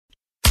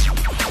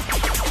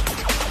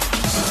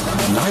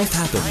Life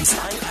Happens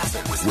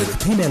with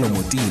Phemelo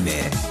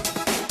Motine.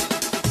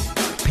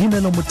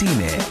 Phemelo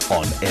Motine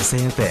on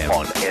SAFM.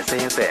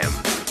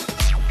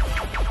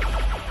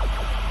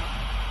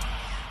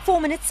 4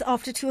 minutes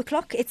after 2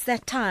 o'clock, it's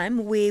that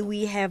time where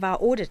we have our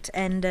audit,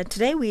 and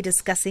today we're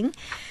discussing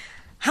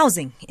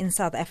housing in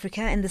South Africa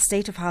and the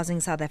state of housing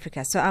in South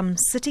Africa. So I'm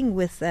sitting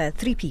with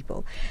three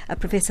people.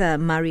 Professor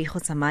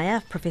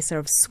Huchzermeyer, Professor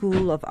of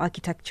School of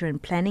Architecture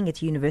and Planning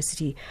at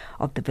University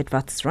of the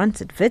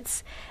Witwatersrand at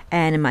Wits.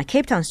 And in my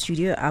Cape Town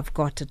studio, I've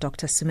got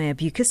Dr. Soraya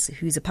Beukes,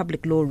 who's a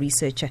public law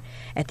researcher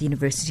at the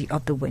University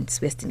of the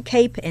Western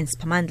Cape, and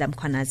Siphamandla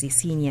Mkhwanazi,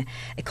 Senior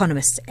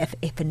Economist at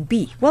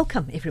FNB.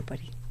 Welcome,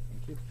 everybody.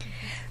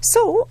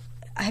 So,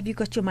 have you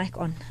got your mic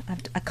on?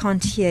 I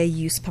can't hear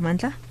you,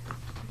 Siphamandla.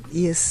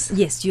 Yes.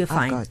 Yes, you're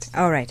fine.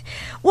 All right.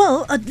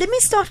 Well, let me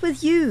start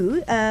with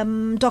you,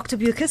 Dr.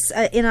 Beukes,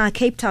 in our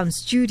Cape Town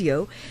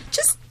studio.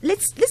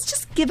 Let's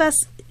just give us,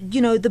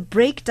 the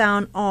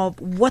breakdown of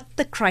what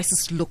the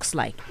crisis looks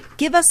like.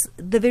 Give us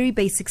the very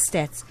basic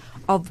stats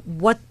of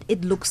what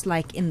it looks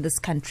like in this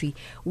country.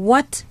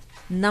 What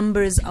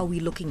numbers are we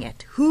looking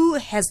at? Who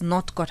has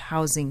not got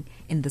housing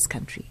in this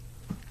country?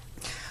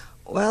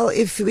 Well,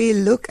 if we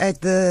look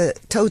at the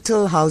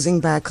total housing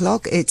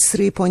backlog, it's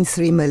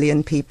 3.3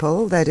 million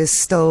people that is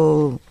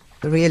still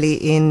really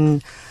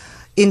in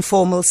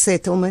informal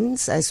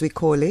settlements, as we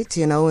call it,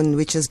 and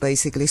which is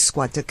basically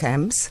squatter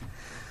camps.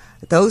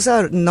 Those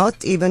are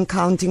not even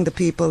counting the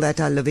people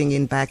that are living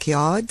in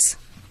backyards.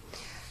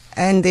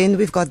 And then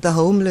we've got the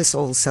homeless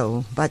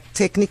also. But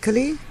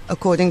technically,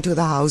 according to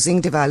the Housing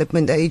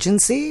Development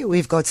Agency,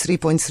 we've got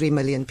 3.3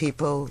 million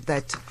people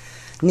that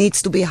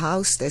needs to be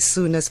housed as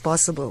soon as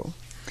possible.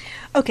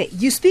 Okay,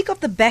 you speak of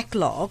the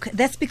backlog.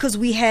 That's because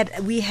we had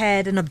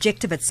an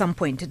objective at some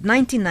point. In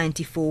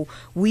 1994,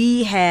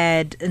 we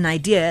had an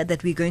idea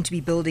that we're going to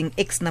be building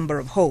X number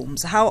of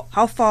homes.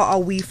 How far are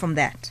we from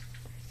that?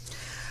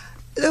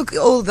 Look,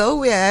 although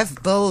we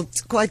have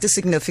built quite a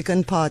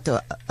significant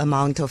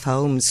amount of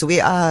homes,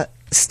 we are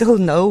still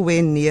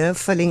nowhere near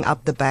filling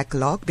up the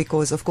backlog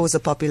because, of course,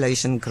 the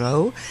population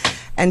grow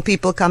and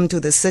people come to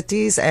the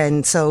cities,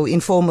 and so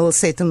informal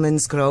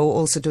settlements grow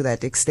also to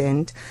that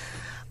extent.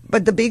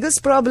 But the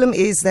biggest problem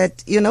is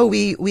that,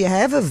 we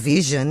have a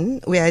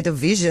vision. We had a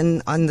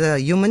vision on the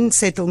Human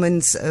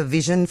Settlements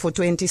Vision for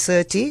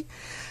 2030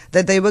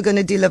 that they were going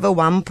to deliver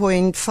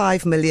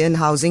 1.5 million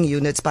housing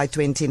units by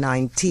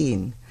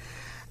 2019.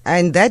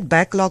 And that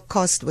backlog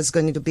cost was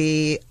going to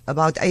be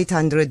about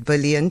 800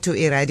 billion to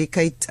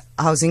eradicate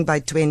housing by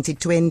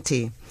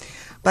 2020.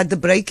 But the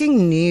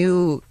breaking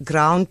new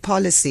ground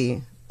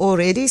policy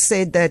already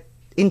said that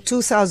in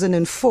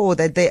 2004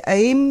 that they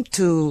aim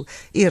to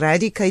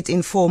eradicate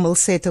informal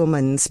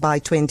settlements by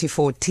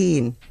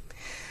 2014.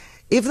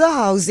 If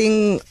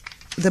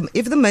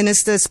the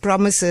minister's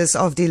promises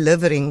of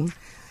delivering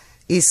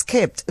is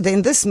kept,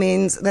 then this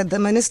means that the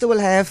minister will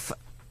have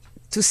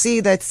to see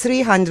that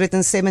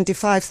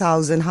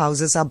 375,000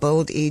 houses are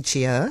built each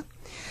year.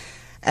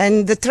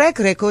 And the track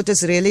record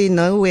is really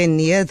nowhere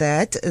near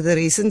that. The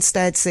recent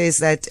stat says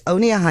that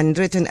only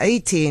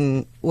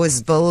 118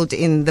 was built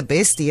in the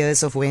best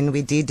years of when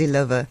we did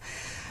deliver.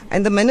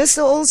 And the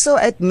minister also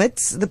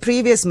admits, the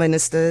previous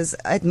ministers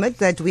admit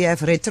that we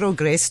have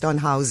retrogressed on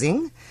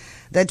housing,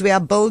 that we are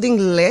building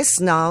less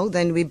now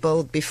than we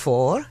built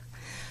before.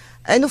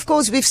 And of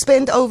course, we've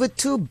spent over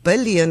 2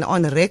 billion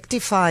on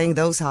rectifying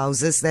those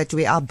houses that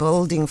we are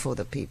building for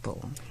the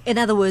people. In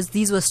other words,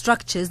 these were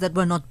structures that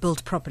were not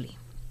built properly.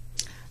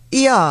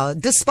 Yeah,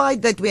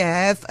 despite that we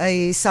have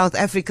a South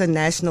African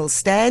national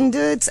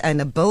standards and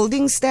a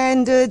building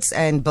standards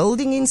and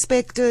building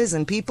inspectors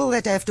and people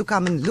that have to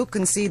come and look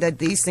and see that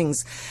these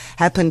things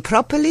happen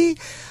properly.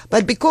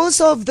 But because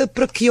of the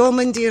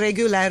procurement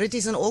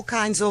irregularities and all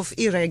kinds of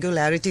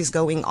irregularities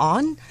going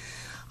on,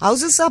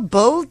 houses are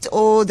built,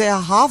 or they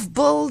are half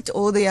built,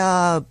 or they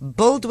are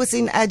built with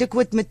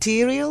inadequate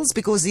materials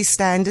because these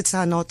standards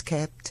are not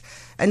kept.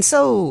 And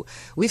so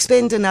we've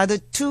spent another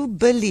 2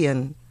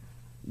 billion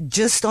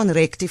just on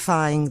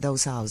rectifying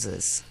those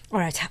houses. All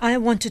right, I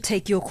want to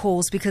take your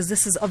calls because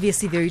this is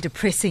obviously very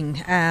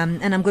depressing,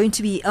 and I'm going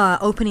to be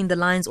opening the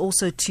lines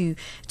also to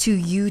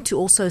you to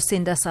also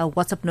send us our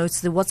WhatsApp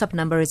notes. The WhatsApp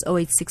number is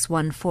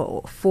 0861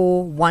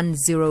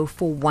 410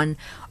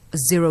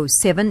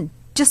 4107.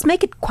 Just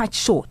make it quite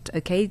short,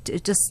 okay?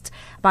 Just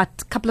about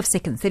a couple of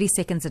seconds, 30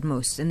 seconds at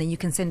most. And then you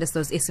can send us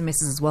those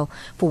SMSs as well,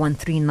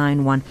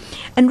 41391.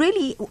 And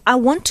really, I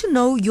want to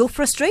know your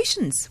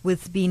frustrations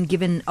with being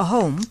given a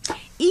home,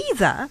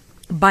 either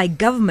by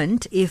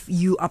government if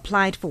you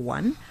applied for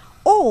one,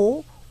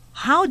 or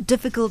how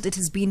difficult it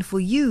has been for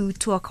you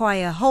to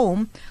acquire a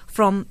home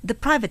from the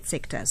private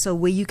sector, so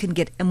where you can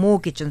get a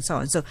mortgage and so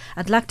on. So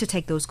I'd like to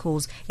take those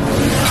calls.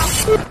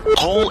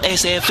 Call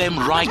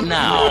SAFM right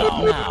now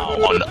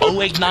on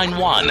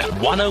 0891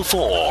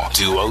 104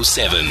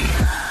 207.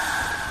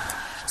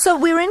 So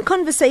we're in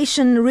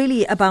conversation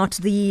really about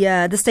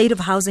the state of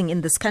housing in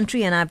this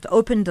country, and I've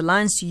opened the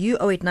lines to you,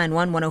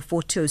 0891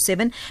 104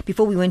 207.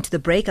 Before we went to the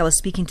break, I was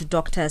speaking to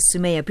Dr.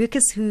 Soraya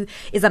Beukes, who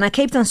is in our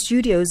Cape Town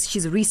studios.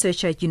 She's a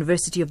researcher at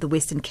University of the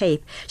Western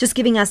Cape, just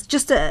giving us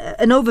just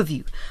an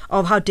overview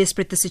of how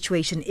desperate the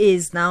situation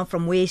is now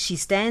from where she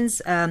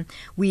stands.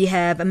 We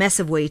have a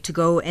massive way to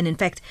go, and in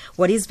fact,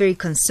 what is very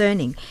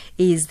concerning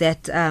is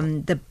that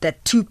that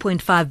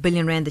 2.5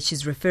 billion rand that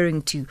she's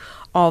referring to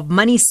of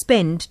money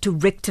spent to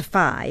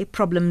rectify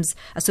problems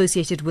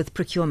associated with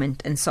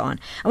procurement and so on.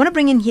 I want to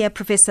bring in here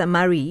Professor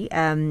Marie.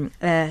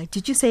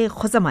 Did you say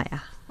Huchzermeyer?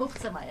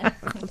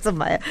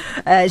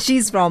 Huchzermeyer.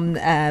 She's from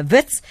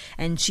Wits,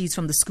 and she's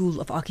from the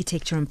School of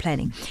Architecture and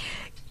Planning.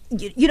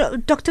 You know,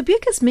 Dr.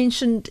 Beukes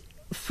mentioned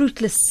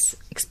fruitless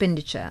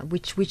expenditure,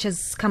 which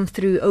has come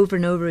through over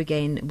and over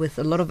again with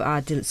a lot of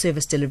our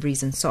service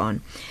deliveries and so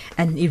on,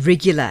 and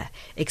irregular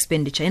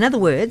expenditure. In other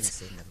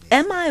words,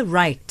 am I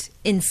right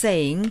in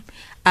saying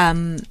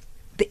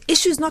the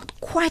issue is not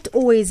quite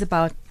always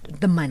about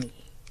the money?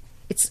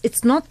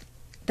 It's not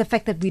the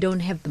fact that we don't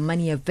have the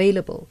money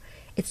available.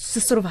 It's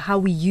just sort of how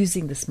we're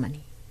using this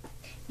money.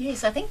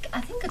 Yes, I think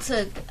it's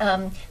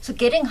so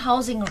getting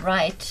housing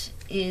right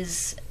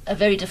is a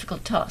very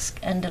difficult task,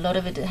 and a lot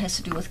of it has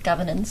to do with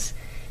governance.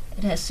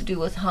 It has to do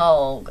with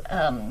how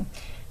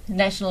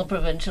national,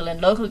 provincial,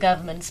 and local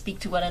governments speak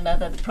to one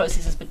another, the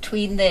processes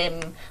between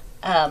them,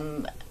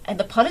 and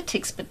the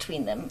politics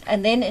between them,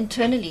 and then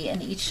internally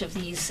in each of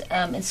these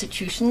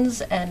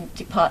institutions and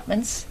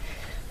departments.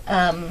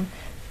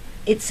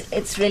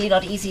 It's really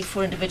not easy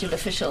for individual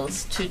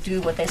officials to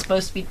do what they're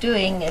supposed to be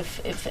doing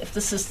if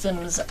the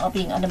systems are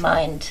being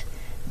undermined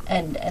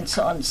and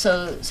so on.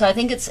 So I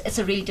think it's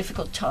a really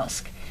difficult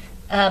task.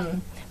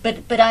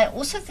 But I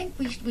also think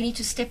we need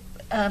to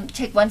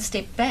take one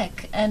step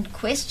back and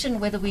question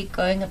whether we're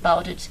going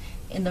about it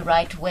in the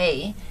right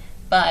way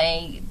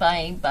by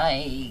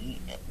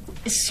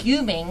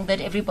assuming that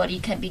everybody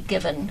can be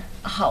given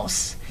a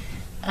house,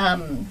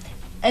 and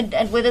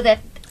whether that.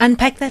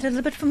 Unpack that a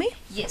little bit for me.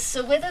 Yes,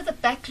 so whether the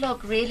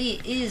backlog really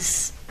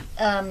is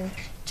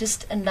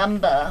just a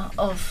number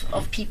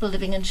of people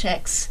living in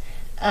shacks,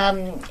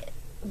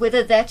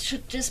 whether that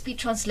should just be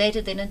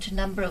translated then into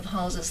number of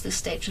houses the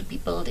state should be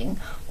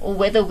building, or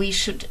whether we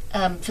should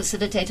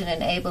facilitate and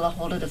enable a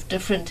whole lot of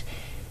different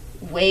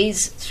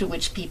ways through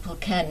which people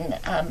can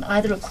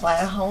either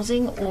acquire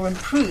housing or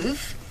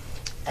improve,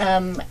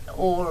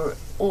 or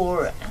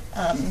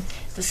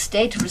the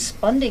state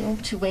responding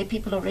to where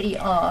people already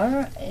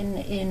are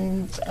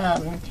in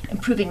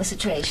improving the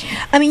situation.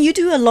 I mean, you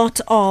do a lot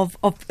of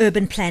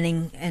urban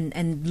planning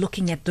and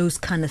looking at those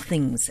kind of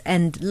things,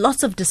 and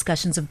lots of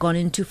discussions have gone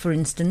into, for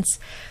instance,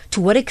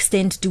 to what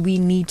extent do we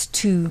need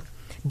to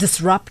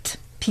disrupt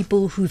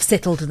people who've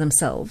settled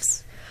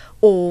themselves,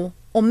 or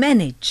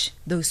manage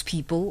those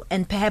people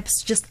and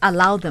perhaps just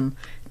allow them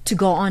to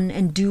go on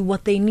and do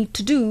what they need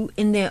to do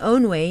in their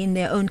own way, in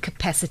their own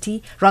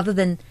capacity, rather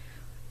than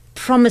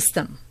promise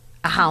them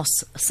a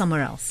house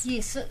somewhere else.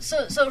 Yes,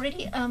 so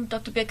already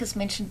Dr. Beukes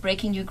mentioned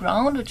breaking new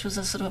ground, which was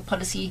a sort of a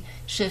policy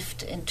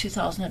shift in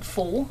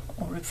 2004,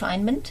 or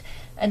refinement,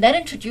 and that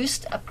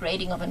introduced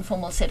upgrading of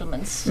informal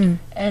settlements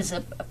as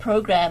a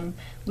program,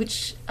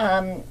 which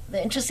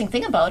the interesting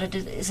thing about it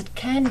is it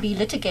can be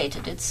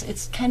litigated.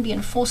 It can be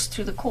enforced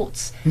through the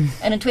courts.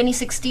 And in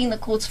 2016, the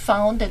courts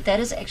found that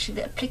is actually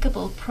the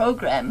applicable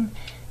program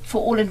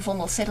for all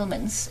informal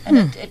settlements,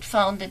 and it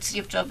found that City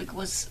of Joburg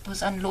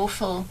was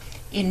unlawful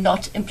in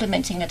not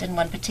implementing it in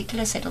one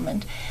particular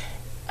settlement.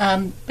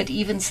 But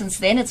even since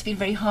then, it's been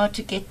very hard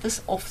to get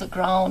this off the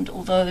ground,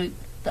 although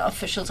the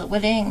officials are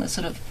willing. It's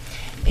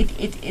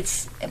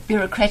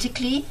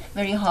bureaucratically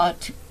very hard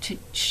to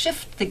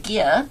shift the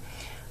gear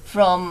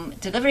from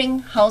delivering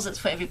houses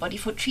for everybody,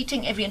 for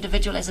treating every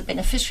individual as a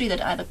beneficiary that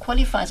either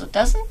qualifies or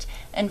doesn't,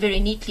 and very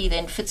neatly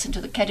then fits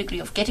into the category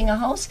of getting a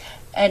house,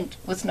 and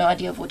with no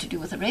idea of what to do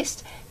with the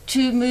rest,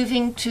 to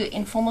moving to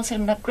informal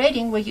settlement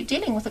upgrading, where you're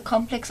dealing with a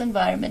complex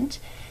environment.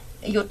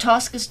 Your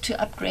task is to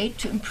upgrade,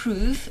 to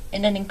improve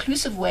in an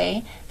inclusive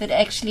way that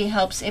actually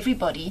helps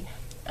everybody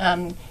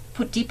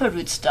put deeper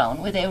roots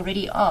down where they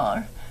already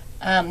are,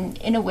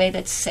 in a way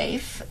that's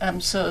safe.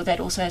 So that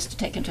also has to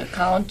take into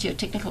account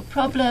geotechnical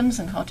problems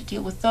and how to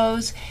deal with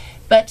those,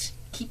 but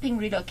keeping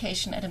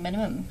relocation at a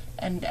minimum.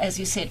 And as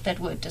you said, that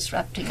word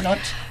disrupting,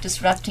 not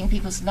disrupting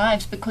people's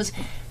lives, because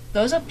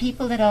those are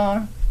people that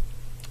are,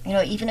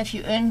 even if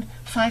you earn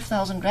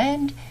 5,000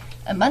 Rand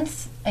a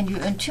month and you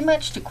earn too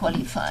much to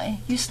qualify,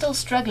 you're still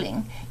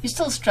struggling. You're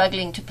still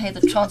struggling to pay the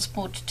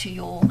transport to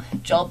your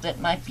job that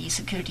might be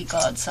security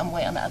guard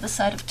somewhere on the other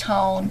side of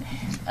town.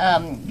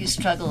 You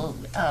struggle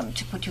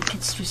to put your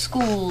kids through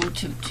school,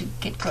 to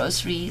get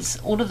groceries,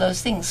 all of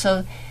those things.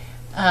 So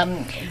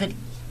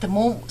the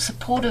more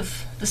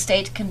supportive the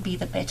state can be,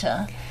 the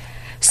better.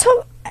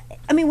 So,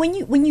 I mean,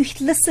 when you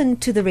listen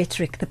to the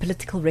rhetoric, the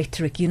political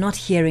rhetoric, you're not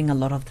hearing a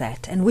lot of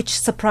that, and which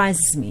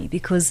surprises me,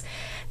 because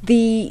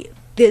the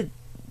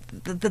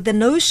the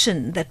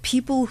notion that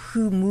people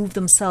who move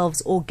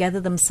themselves or gather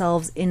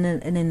themselves in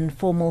an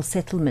informal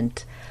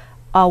settlement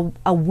are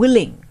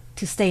willing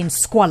to stay in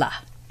squalor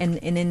and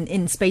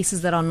in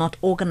spaces that are not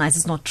organized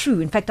is not true.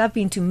 In fact, I've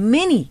been to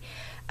many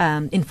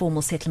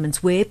informal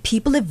settlements where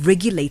people have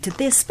regulated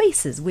their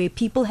spaces, where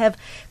people have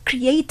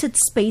created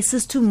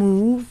spaces to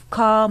move,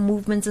 car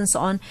movements and so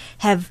on,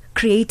 have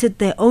created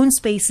their own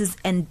spaces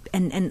and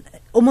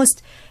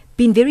almost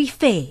been very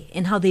fair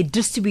in how they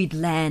distribute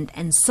land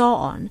and so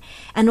on.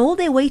 And all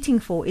they're waiting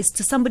for is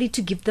to somebody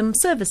to give them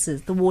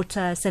services, the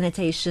water,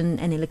 sanitation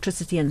and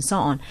electricity and so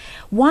on.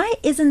 Why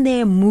isn't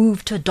there a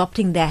move to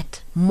adopting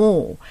that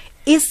more?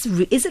 Is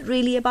it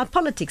really about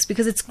politics?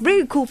 Because it's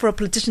very cool for a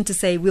politician to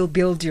say, we'll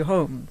build you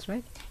homes,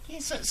 right?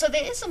 Yes, so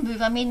there is a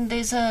move. I mean,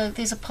 there's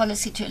a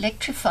policy to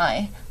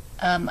electrify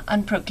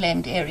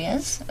unproclaimed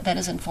areas, that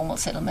is informal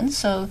settlements.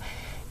 So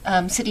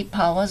City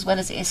Power as well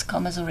as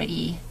Eskom has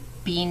already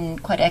been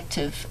quite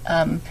active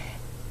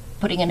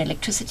putting in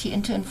electricity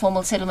into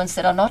informal settlements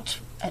that are not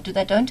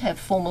that don't have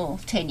formal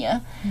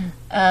tenure.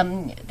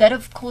 That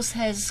of course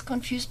has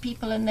confused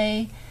people, and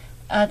they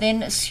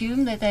then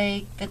assume that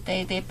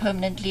they're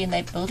permanently and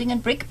they're building in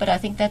brick. But I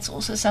think that's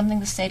also something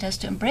the state has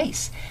to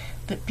embrace,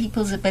 that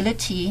people's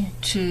ability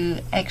to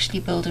actually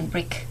build in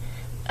brick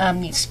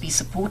needs to be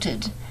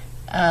supported.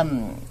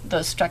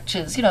 Those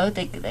structures,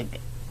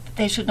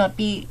 they should not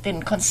be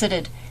then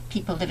considered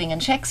people living in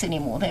shacks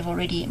anymore. They've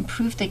already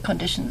improved their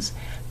conditions.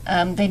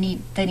 They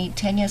need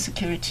tenure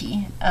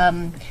security.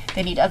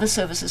 They need other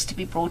services to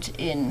be brought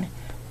in,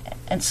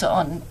 and so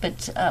on.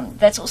 But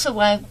that's also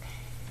why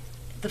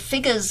the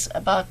figures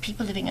about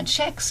people living in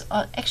shacks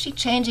are actually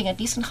changing, at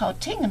least in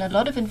Gauteng. And a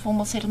lot of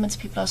informal settlements,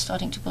 people are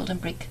starting to build in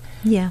brick.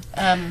 Yeah.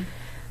 I'm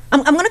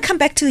going to come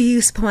back to you,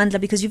 Siphamandla,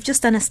 because you've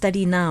just done a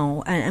study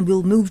now, and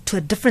we'll move to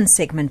a different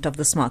segment of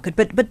this market.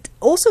 But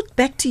also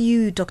back to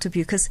you, Dr.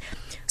 Beukes.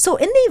 So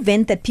in the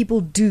event that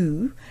people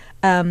do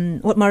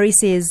what Murray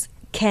says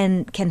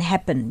can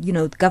happen,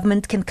 the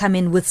government can come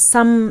in with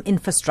some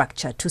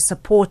infrastructure to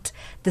support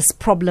this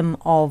problem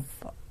of,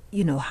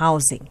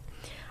 housing.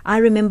 I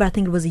remember, I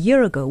think it was a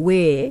year ago,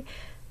 where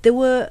there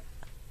were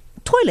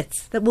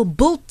toilets that were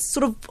built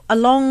sort of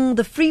along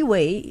the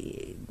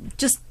freeway,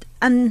 just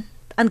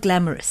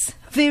unglamorous,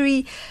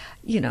 very,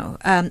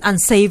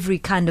 unsavory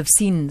kind of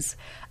scenes.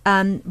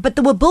 But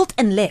they were built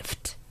and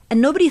left. And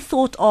nobody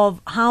thought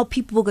of how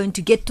people were going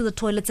to get to the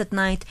toilets at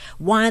night,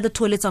 why the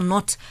toilets are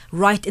not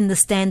right in the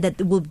stand that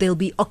they'll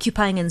be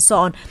occupying and so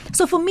on.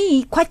 So for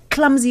me, quite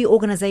clumsy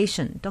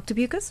organization. Dr.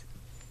 Beukes?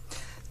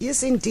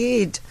 Yes,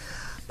 indeed.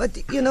 But,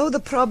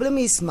 the problem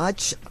is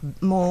much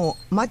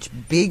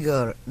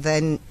bigger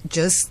than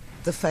just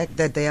the fact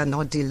that they are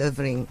not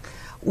delivering.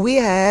 We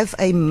have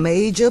a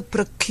major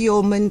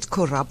procurement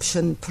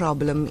corruption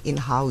problem in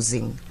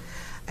housing.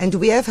 And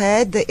we have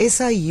had the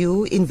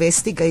SIU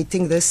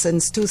investigating this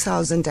since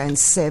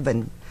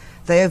 2007.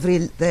 They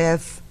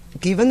have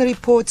given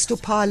reports to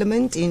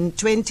Parliament in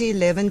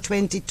 2011,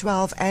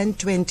 2012 and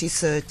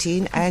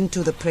 2013 and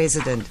to the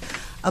President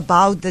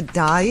about the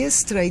dire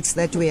straits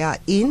that we are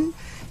in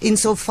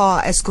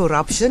insofar as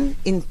corruption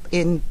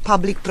in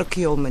public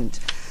procurement.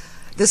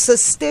 The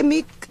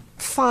systemic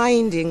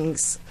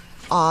findings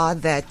are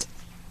that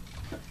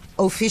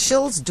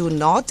officials do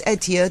not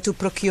adhere to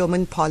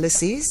procurement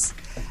policies,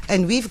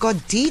 and we've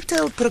got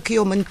detailed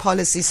procurement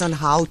policies on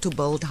how to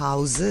build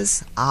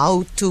houses,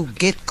 how to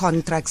get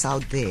contracts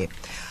out there.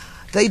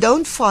 They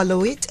don't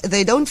follow it.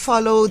 They don't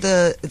follow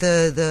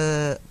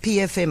the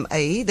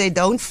PFMA. They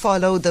don't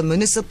follow the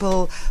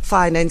Municipal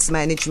Finance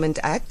Management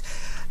Act.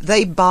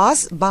 They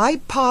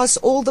bypass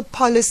all the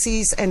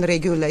policies and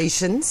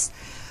regulations,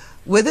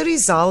 where the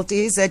result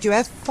is that you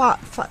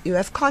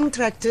have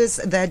contractors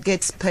that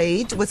gets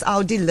paid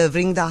without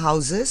delivering the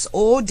houses,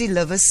 or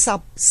deliver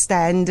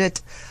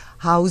substandard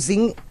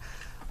housing,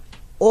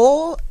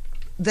 or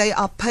they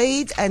are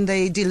paid and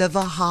they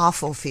deliver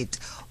half of it,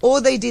 or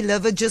they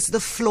deliver just the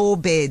floor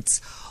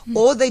beds,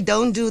 or they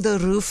don't do the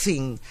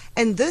roofing.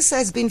 And this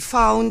has been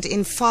found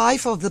in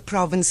 5 of the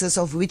provinces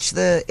of which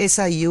the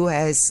SIU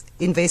has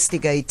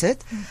investigated.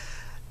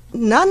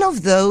 None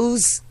of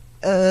those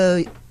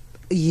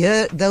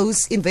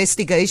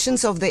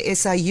investigations of the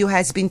SIU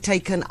has been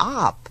taken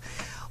up,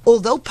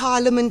 although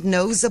Parliament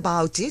knows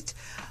about it.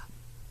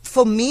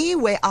 For me,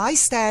 where I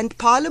stand,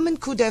 Parliament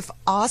could have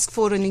asked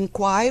for an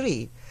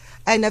inquiry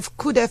and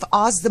could have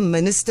asked the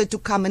minister to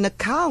come and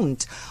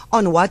account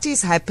on what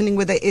is happening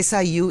with the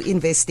SIU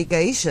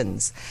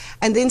investigations.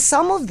 And then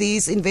some of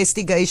these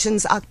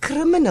investigations are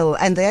criminal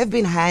and they have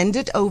been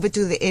handed over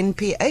to the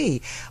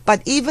NPA.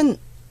 But even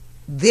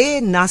there,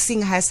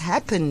 nothing has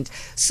happened.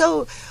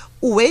 So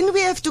when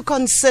we have to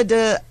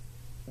consider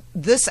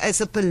this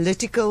as a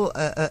political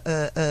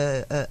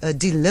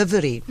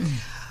delivery,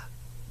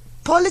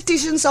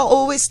 politicians are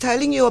always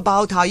telling you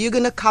about how you're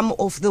going to come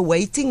off the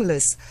waiting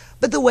list.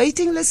 But the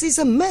waiting list is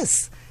a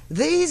myth.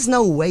 There is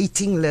no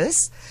waiting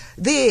list.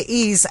 There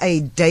is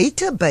a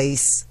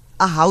database,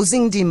 a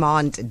housing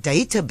demand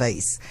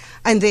database,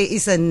 and there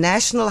is a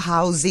National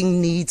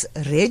Housing Needs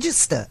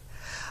Register.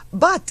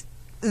 But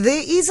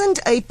there isn't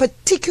a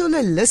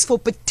particular list for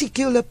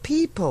particular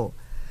people.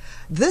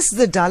 This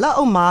the Dalla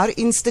Omar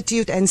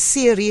Institute and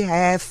Siri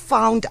have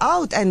found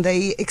out, and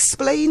they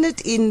explain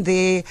it in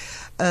their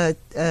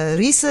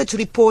research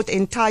report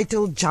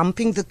entitled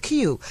Jumping the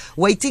Queue,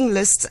 Waiting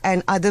Lists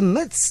and Other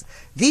Myths.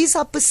 These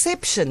are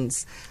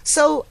perceptions.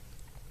 So,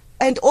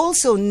 and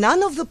also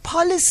none of the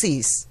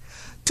policies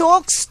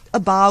talks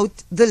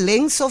about the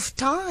length of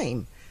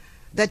time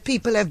that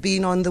people have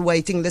been on the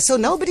waiting list. So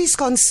nobody's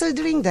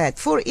considering that.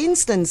 For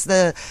instance,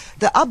 the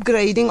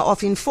upgrading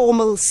of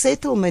informal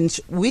settlements,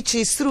 which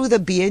is through the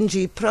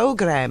BNG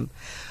program,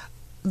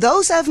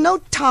 those have no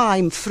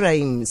time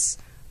frames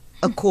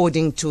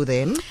according to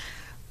them.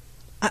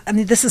 I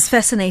mean, this is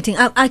fascinating.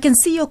 I can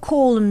see your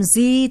call,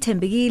 Mzi,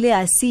 Tembegile.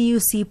 I see you,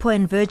 Sipho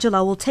and Virgil. I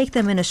will take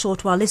them in a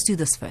short while. Let's do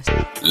this first.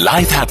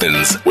 Life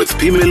Happens with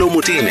Phemelo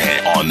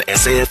Motene on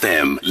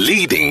SAFM,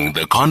 leading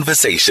the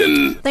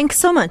conversation. Thanks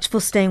so much for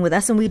staying with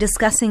us. And we're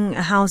discussing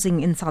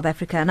housing in South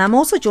Africa. And I'm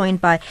also joined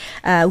by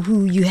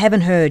who you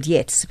haven't heard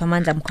yet,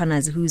 Siphamandla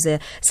Mkhwanazi, who's a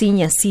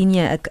senior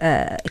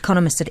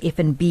economist at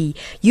FNB.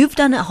 You've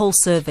done a whole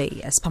survey,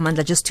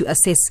 Siphamandla, just to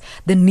assess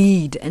the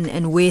need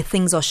and where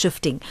things are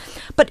shifting.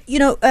 But, you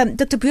know,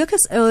 Dr.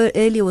 Beukes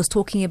earlier was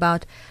talking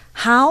about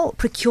how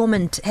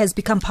procurement has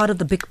become part of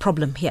the big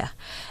problem here.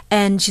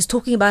 And she's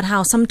talking about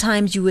how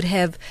sometimes you would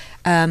have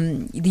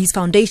these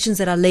foundations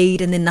that are laid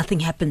and then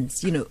nothing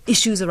happens, you know,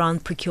 issues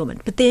around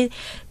procurement. But there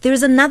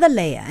is another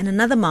layer and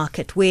another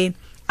market where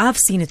I've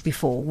seen it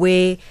before,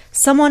 where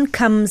someone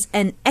comes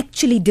and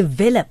actually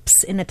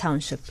develops in a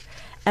township.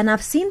 And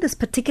I've seen this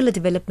particular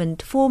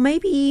development for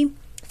maybe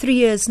 3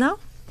 years now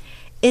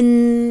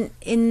in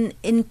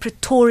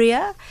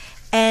Pretoria.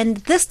 And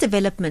this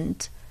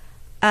development,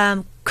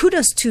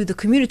 kudos to the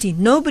community,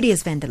 nobody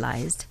has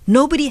vandalized,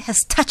 nobody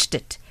has touched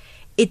it.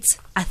 It's,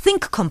 I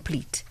think,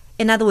 complete.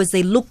 In other words,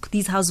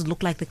 these houses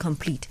look like they're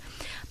complete.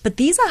 But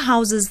these are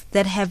houses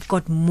that have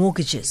got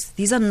mortgages.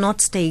 These are not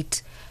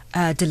state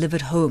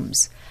delivered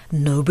homes.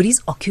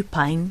 Nobody's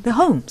occupying the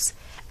homes.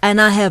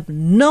 And I have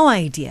no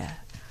idea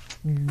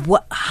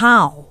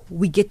how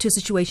we get to a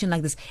situation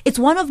like this. It's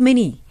one of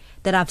many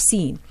that I've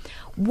seen.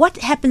 What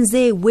happens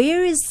there?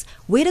 Where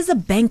does a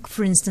bank,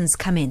 for instance,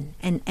 come in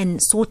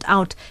and sort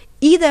out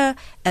either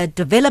a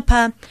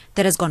developer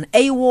that has gone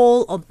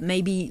AWOL or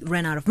maybe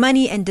ran out of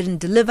money and didn't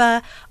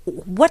deliver?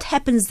 What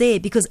happens there?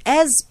 Because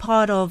as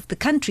part of the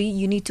country,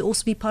 you need to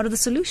also be part of the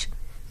solution.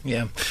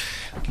 Yeah.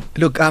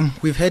 Look,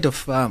 we've heard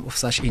of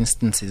such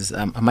instances.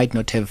 I might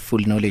not have full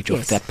knowledge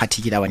of that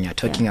particular one you're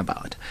talking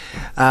about.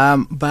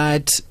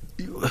 But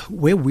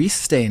where we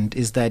stand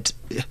is that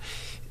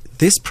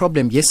this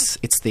problem, yes,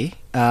 it's there,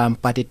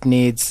 but it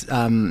needs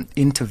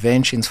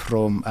interventions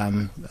from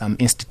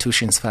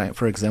institutions,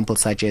 for example,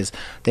 such as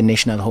the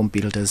National Home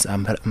Builders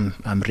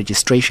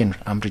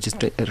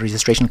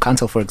Registration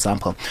Council, for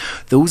example.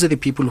 Those are the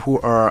people who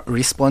are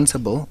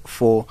responsible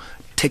for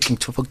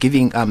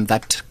giving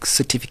that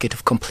certificate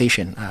of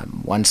completion.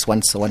 Once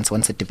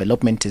a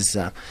development is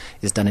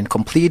done and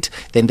complete,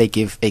 then they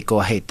give a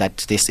go ahead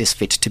that this is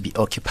fit to be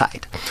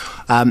occupied.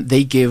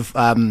 They give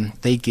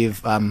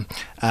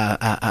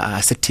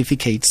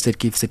certificates that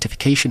give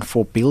certification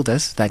for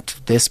builders that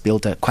this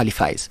builder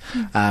qualifies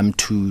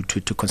to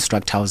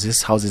construct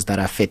houses that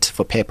are fit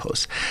for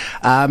purpose.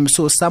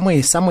 So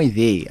somewhere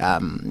there,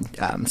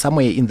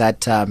 somewhere in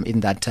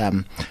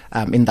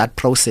that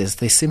process,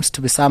 there seems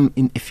to be some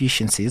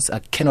inefficiencies. I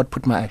cannot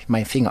put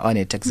my finger on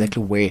it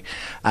exactly where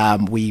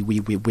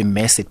we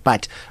mess it,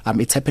 but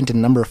it's happened a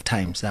number of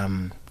times.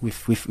 We've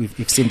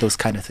seen those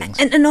kind of things.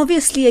 And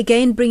obviously,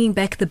 again, bringing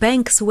back the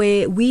banks,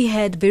 where we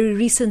had very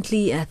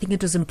recently, I think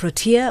it was in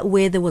Protea,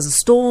 where there was a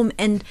storm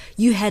and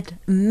you had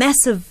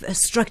massive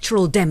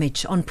structural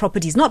damage on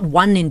properties, not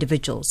one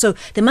individual. So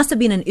there must have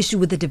been an issue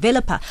with the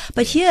developer.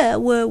 But here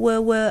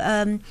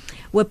were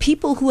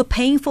people who were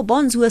paying for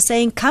bonds who were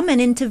saying, come and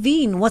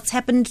intervene. What's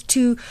happened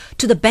to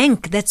the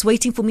bank that's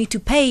waiting for me to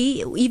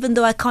pay, even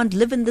though I can't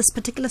live in this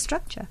particular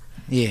structure?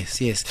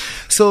 Yes.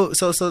 So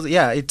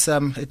yeah, it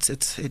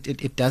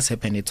does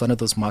happen. It's one of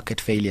those market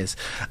failures.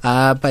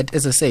 But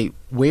as I say,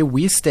 where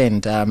we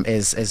stand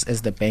as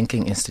the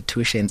banking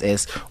institutions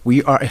is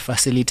we are a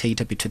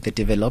facilitator between the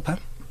developer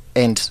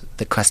and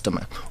the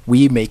customer.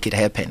 We make it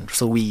happen.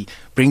 So we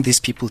bring these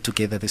people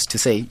together to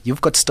say,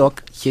 you've got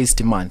stock, here's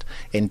demand,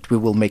 and we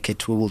will make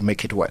it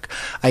work.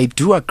 I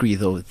do agree,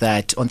 though,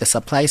 that on the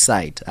supply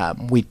side,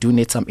 we do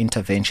need some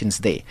interventions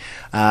there.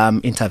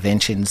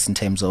 Interventions in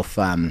terms of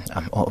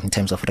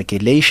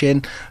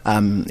regulation,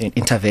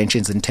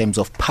 interventions in terms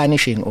of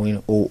punishing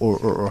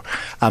or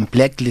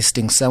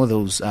blacklisting some of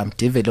those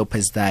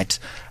developers that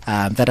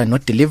are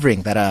not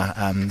delivering, that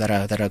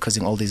are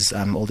causing all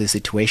these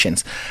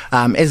situations.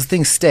 As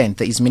things stand,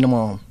 there's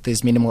minimal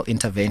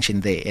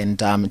intervention there, and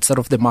it's sort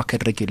of the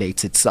market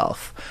regulates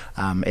itself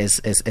as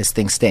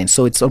things stand.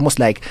 So it's almost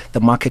like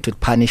the market would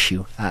punish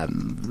you.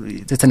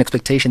 It's an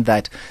expectation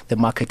that the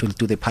market will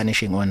do the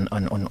punishing on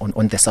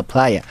the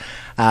supplier.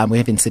 We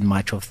haven't seen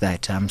much of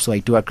that. So I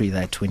do agree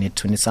that we need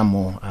some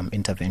more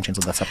interventions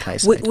on the supply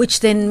side. Which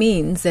then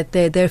means that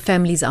there are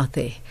families out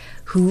there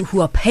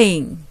who are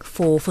paying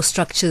for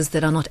structures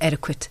that are not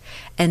adequate.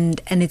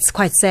 And it's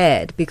quite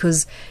sad,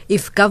 because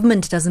if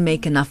government doesn't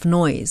make enough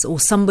noise, or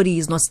somebody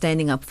is not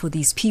standing up for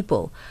these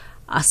people,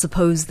 I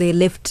suppose they're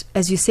left,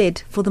 as you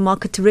said, for the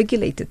market to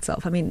regulate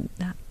itself. I mean,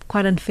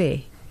 quite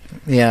unfair.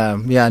 Yeah,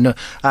 no.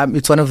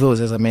 It's one of those,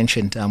 as I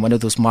mentioned, one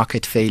of those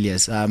market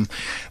failures.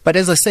 But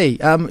as I say,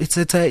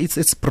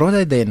 it's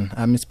broader than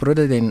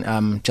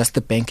just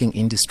the banking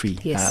industry.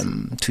 Yes.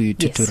 To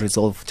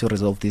resolve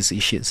these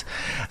issues.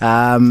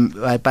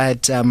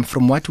 But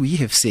from what we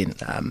have seen,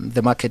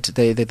 the market,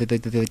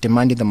 the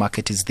demand in the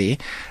market is there.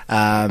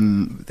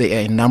 There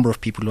are a number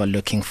of people who are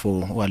looking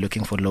for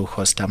low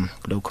cost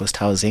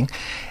housing,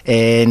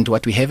 and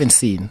what we haven't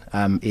seen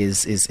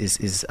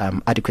is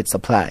adequate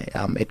supply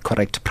at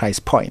correct price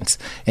points.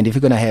 And if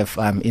you're going to have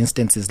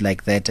instances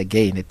like that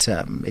again, it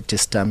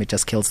just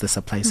kills the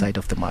supply side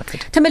of the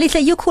market.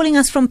 Thembelihle, you're calling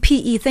us from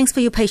PE. Thanks for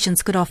your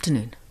patience. Good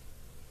afternoon.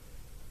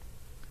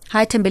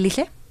 Hi,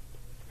 Thembelihle.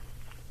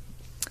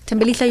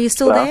 Thembelihle, are you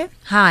still there?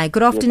 Hi,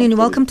 good afternoon. Yes,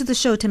 welcome to the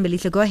show,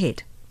 Thembelihle. Go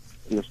ahead.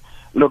 Yes.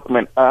 Look,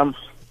 man, I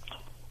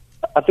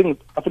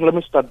think let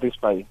me start this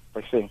by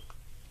saying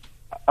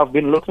I've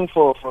been looking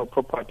for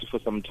property for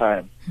some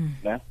time.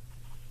 Yeah?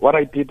 What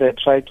I did, I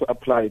tried to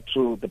apply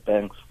through the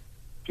banks,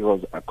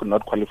 because I could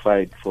not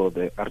qualify for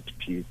the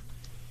RTP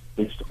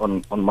based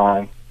on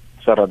my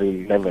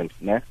salary level.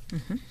 Yeah?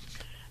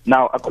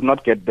 Now, I could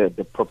not get the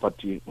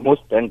property.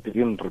 Most banks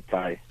didn't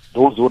reply.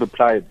 Those who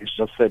replied, they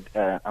just said,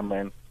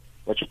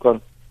 what you call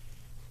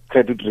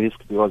credit risk,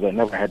 because I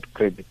never had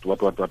credit.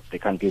 What? They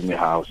can't give me a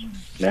house.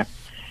 Yeah?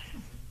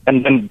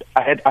 And then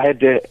I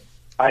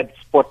had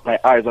spot my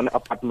eyes on an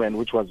apartment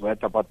which was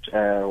worth about,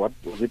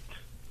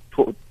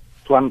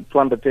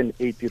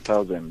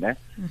 280,000. Yeah?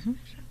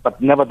 But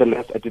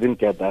nevertheless, I didn't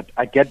get that.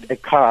 I get a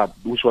car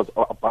which was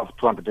above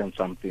 200 and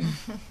something,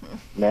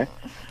 yeah?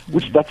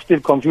 Which that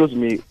still confused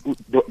me.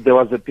 There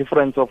was a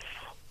difference of,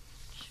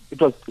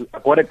 I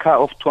got a car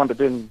of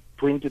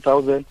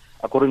 220,000.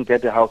 I couldn't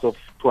get a house of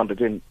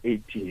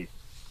 280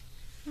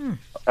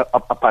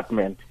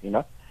 apartment,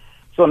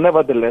 So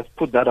nevertheless,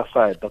 put that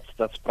aside.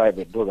 That's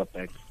private. Those are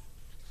banks.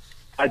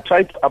 I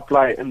tried to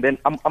apply, and then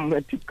I'm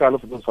a typical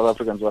of those South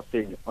Africans who are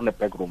staying on a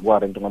back room, who are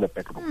renting on a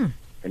back room,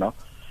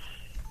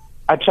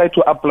 I tried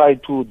to apply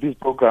to this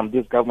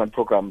government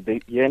program.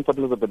 Here in Port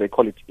Elizabeth, they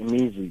call it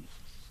Imizi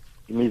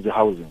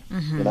housing,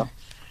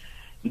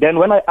 Then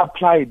when I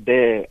applied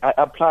there,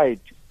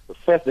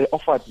 first they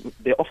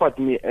offered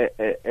me,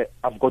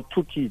 I've got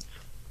 2 kids,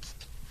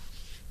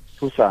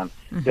 2 sons.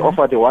 They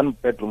offered a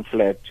 1-bedroom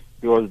flat,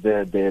 because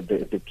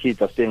the kids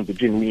are staying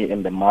between me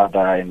and the mother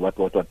and what.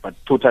 But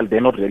total,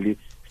 they're not really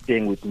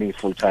staying with me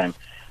full time.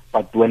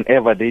 But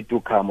whenever they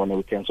do come on a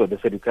weekend, so they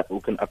said we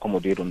can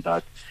accommodate on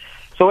that.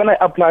 So when I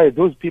applied,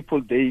 those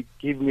people, they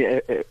give me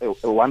a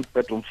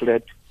 1-bedroom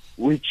flat,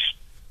 which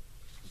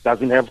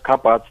doesn't have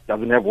cupboards,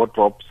 doesn't have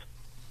wardrobes.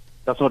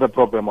 That's not a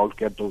problem. I'll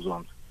get those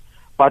ones.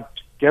 But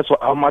guess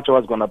what? How much I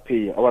was going to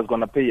pay? I was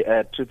going to pay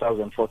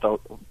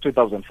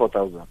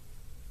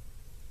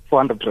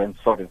 400 rand,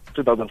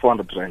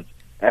 3,400 rand,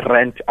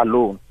 rent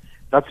alone.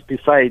 That's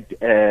beside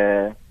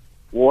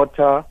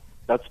water,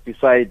 that's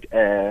beside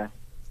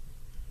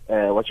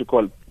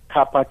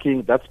car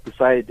parking, that's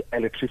beside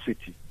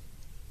electricity.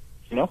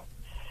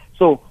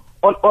 So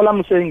all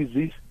I'm saying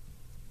is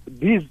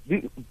these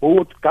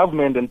both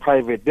government and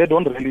private, they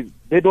don't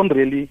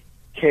really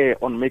care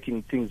on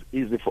making things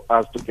easy for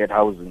us to get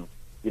housing.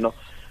 To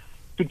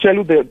tell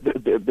you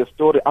the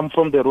story, I'm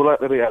from the rural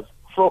areas.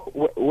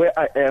 Where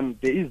I am,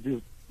 there is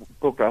this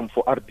program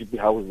for RDP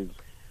houses.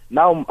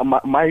 Now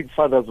my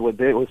fathers were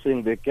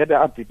saying they get the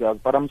RDP house,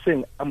 but I'm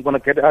saying I'm going to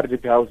get the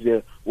RDP house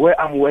here.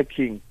 Where I'm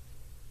working,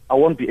 I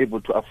won't be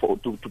able to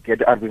afford to get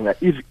the RDP house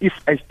if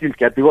I still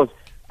get, because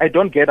I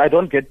don't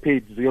get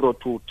paid 0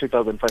 to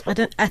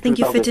 3,500. I think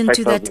you fit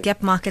into that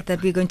gap market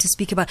that we're going to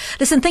speak about.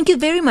 Listen, thank you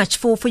very much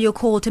for your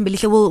call,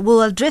 Thembelihle.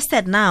 We'll address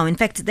that now. In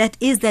fact, that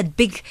is that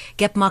big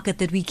gap market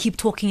that we keep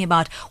talking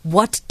about.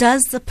 What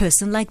does a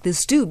person like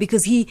this do?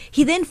 Because he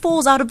then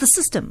falls out of the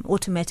system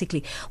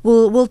automatically.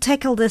 We'll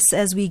tackle this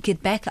as we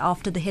get back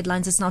after the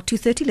headlines. It's now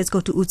 2:30. Let's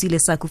go to Uzi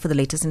Lesaku for the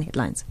latest in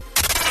headlines.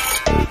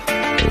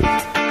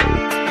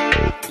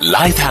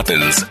 Life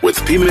Happens with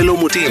Phemelo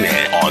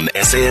Motene on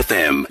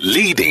SAFM,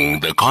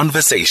 leading the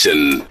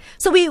conversation.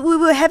 So we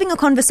were having a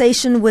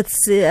conversation with,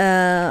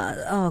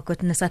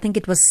 I think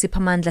it was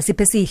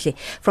Siphamandla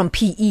from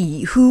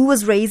PE, who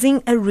was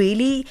raising a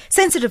really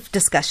sensitive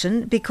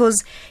discussion,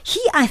 because he,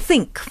 I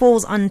think,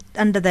 falls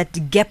under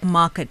that gap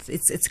market.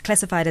 It's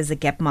classified as a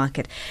gap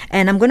market.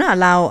 And I'm going to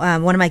allow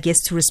one of my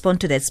guests to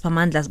respond to that,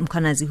 Siphamandla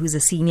Mkhwanazi, who's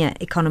a senior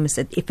economist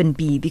at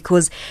FNB,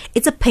 because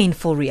it's a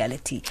painful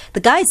reality.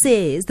 The guy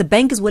says the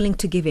bank is was willing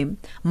to give him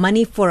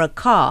money for a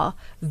car,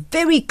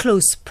 very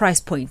close price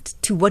point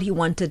to what he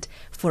wanted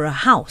for a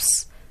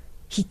house,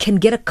 he can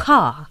get a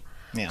car.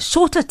 Yeah.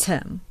 Shorter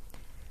term,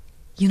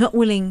 you're not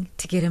willing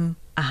to get him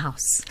a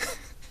house.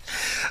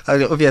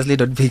 I obviously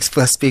don't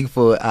speak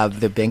for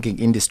the banking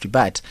industry,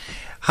 but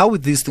how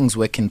would these things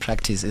work in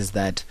practice is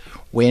that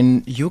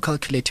when you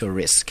calculate your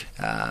risk,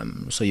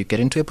 so you get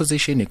into a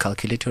position, you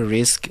calculate your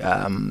risk.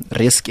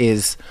 Risk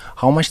is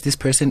how much this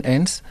person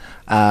earns,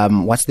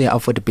 what's their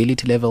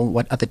affordability level,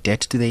 what other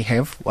debt do they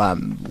have,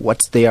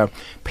 what's their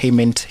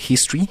payment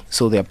history,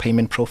 so their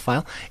payment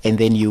profile, and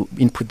then you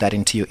input that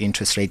into your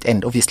interest rate,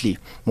 and obviously,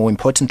 more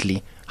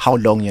importantly, how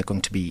long you're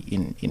going to be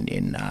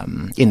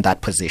in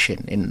that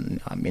position, in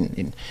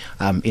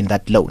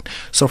that loan.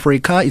 So for a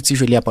car, it's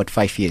usually about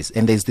 5 years,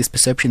 and there's this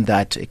perception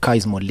that a car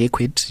is more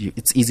liquid.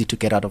 It's easy to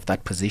get out of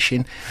that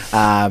position,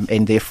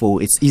 and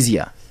therefore it's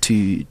easier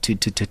to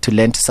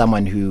lend to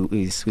someone who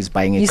is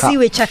buying a car. You see,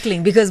 we're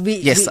chuckling because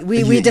we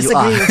disagree. We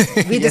disagree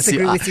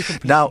with you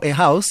completely. Now, a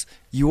house,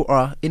 you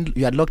are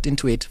locked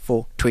into it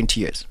for 20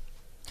 years.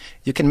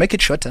 You can make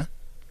it shorter,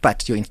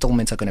 but your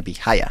installments are going to be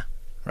higher.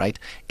 Right,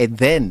 and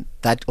then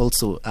that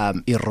also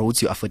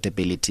erodes your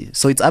affordability.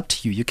 So it's up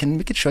to you. You can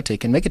make it shorter. You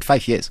can make it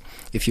 5 years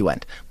if you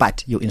want,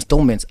 but your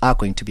installments are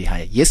going to be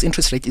higher. Yes,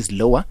 interest rate is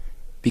lower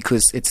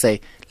because it's a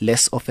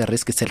less of a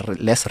risk. It's a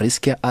less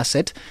riskier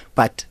asset,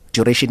 but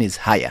duration is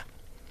higher.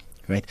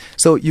 Right,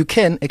 so you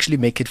can actually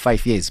make it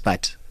 5 years,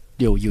 but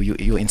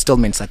your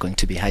installments are going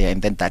to be higher,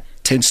 and then that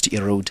tends to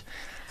erode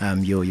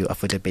your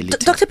affordability.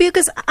 Dr.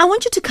 Beukes, I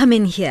want you to come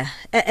in here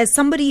as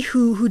somebody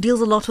who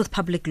deals a lot with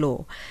public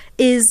law.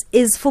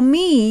 Is for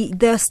me,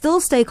 there are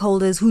still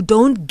stakeholders who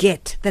don't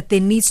get that there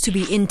needs to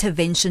be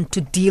intervention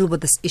to deal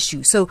with this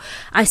issue. So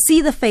I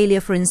see the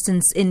failure, for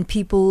instance, in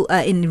people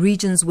in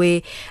regions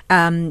where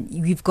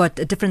you've got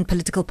a different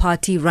political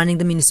party running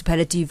the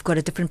municipality, you've got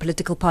a different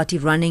political party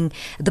running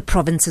the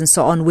province and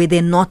so on, where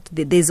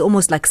there's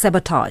almost like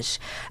sabotage.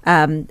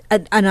 And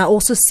I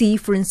also see,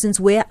 for instance,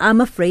 where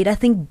I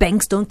think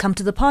banks don't come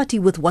to the party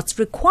with what's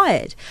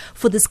required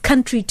for this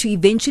country to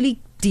eventually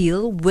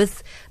deal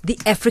with the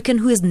African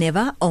who has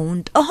never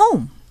owned a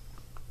home.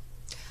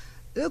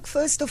 Look,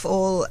 first of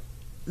all,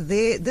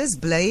 this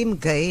blame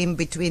game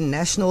between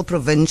national,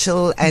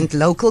 provincial and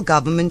local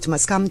government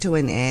must come to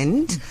an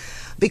end,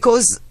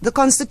 because the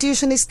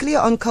Constitution is clear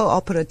on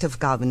cooperative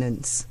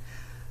governance.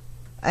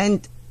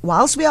 And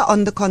whilst we are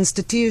on the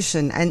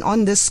Constitution and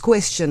on this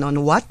question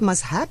on what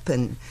must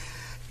happen,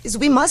 is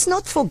we must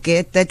not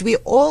forget that we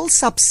all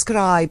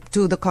subscribe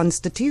to the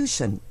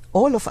Constitution.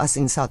 All of us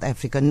in South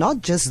Africa,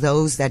 not just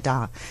those that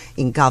are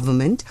in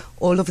government,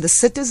 all of the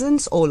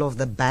citizens, all of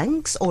the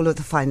banks, all of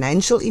the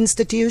financial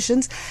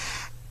institutions.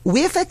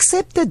 We've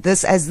accepted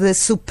this as the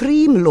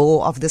supreme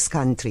law of this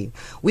country.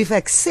 We've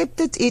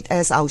accepted it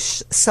as our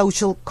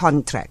social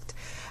contract.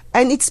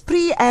 And its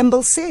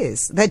preamble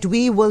says that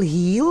we will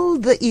heal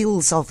the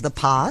ills of the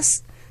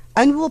past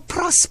and will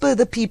prosper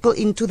the people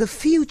into the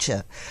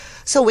future.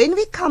 So when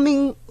we're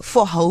coming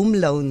for home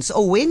loans,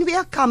 or when we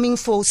are coming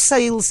for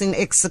sales in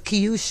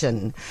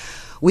execution,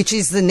 which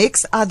is the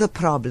next other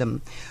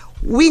problem,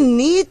 we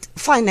need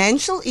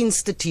financial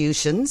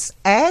institutions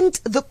and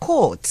the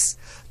courts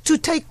to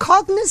take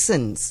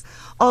cognizance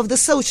of the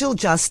social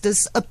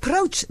justice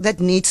approach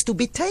that needs to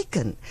be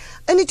taken.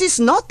 And it is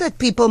not that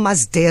people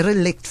must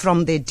derelict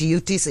from their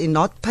duties in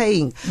not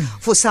paying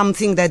for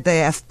something that they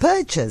have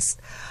purchased.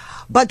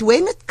 But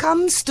when it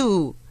comes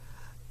to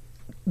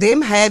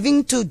them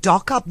having to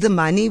dock up the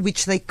money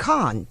which they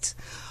can't,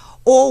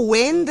 or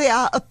when they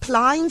are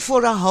applying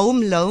for a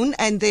home loan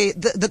and the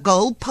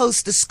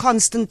goalpost is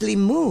constantly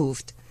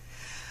moved,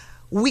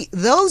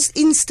 those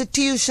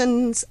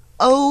institutions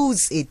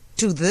owes it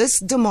to this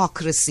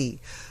democracy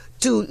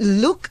to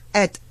look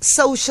at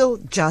social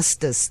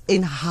justice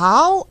in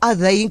how are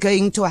they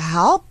going to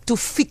help to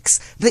fix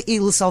the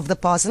ills of the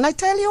past. And I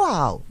tell you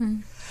how.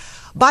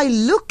 By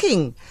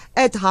looking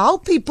at how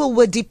people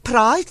were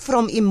deprived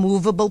from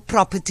immovable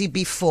property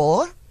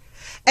before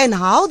and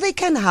how they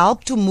can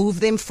help to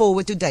move them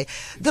forward today.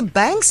 The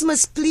banks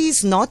must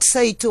please not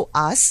say to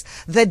us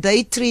that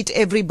they treat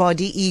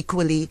everybody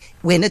equally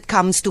when it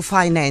comes to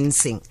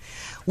financing.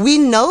 We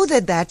know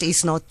that that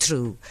is not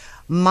true.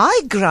 My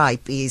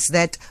gripe is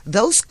that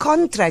those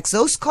contracts,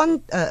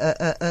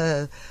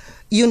 the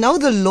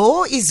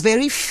law is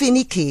very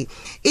finicky.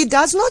 It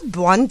does not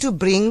want to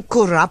bring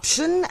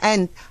corruption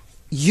and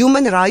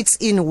human rights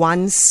in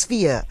one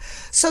sphere.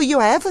 So you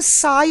have a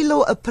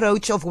silo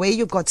approach of where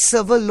you've got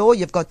civil law,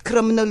 you've got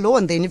criminal law,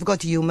 and then you've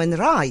got human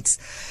rights.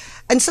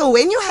 And so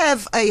when you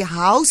have a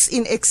house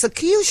in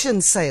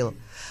execution sale,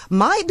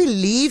 my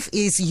belief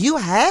is you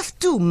have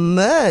to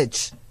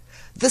merge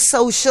the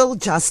social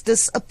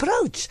justice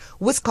approach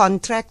with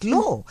contract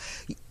law.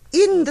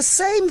 In the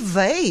same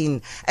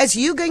vein as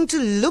you're going to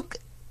look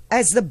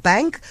as the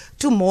bank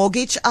to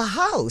mortgage a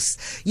house.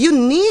 You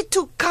need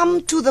to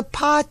come to the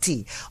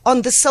party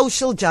on the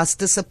social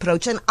justice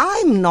approach. And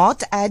I'm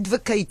not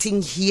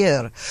advocating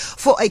here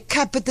for a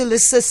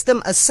capitalist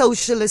system, a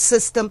socialist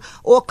system,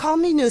 or a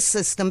communist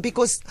system,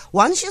 because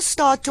once you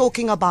start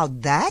talking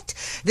about that,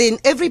 then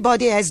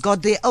everybody has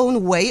got their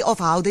own way of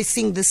how they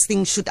think this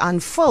thing should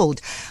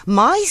unfold.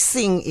 My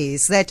thing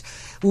is that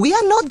we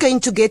are not going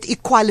to get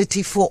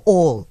equality for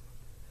all,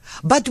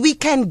 but we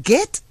can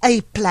get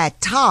a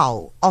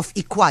plateau of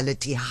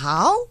equality.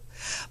 How?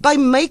 By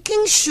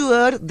making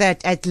sure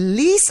that at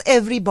least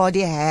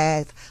everybody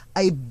has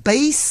a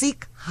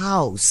basic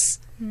house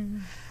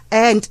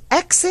and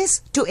access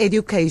to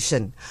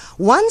education.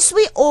 Once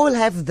we all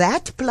have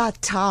that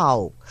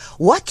plateau,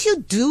 what you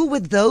do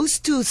with those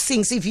two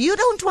things, if you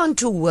don't want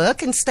to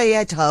work and stay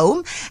at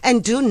home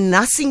and do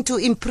nothing to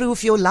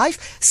improve your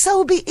life,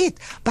 so be it.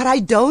 But I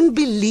don't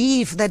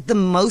believe that the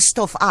most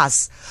of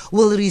us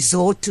will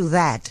resort to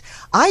that.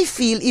 I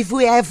feel if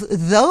we have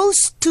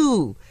those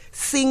two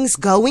things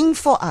going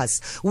for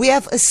us, we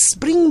have a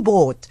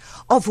springboard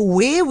of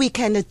where we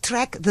can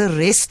attract the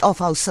rest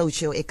of our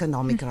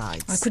socio-economic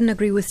rights. I couldn't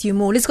agree with you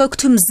more. Let's go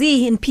to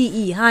Mzi in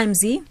PE. Hi,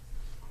 Mzi.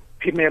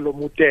 Phemelo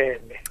Mutene.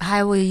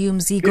 How are you,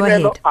 Mzi? Go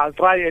Phemelo,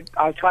 ahead.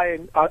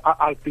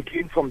 I'll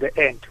begin from the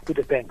end with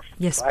the banks.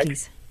 Yes, right?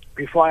 please.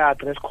 Before I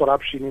address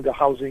corruption in the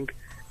housing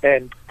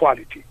and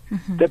quality.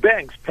 The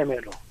banks,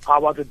 Phemelo. I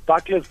was at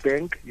Barclays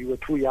Bank. You were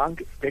too young,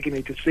 back in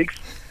 86.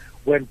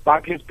 When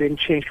Barclays Bank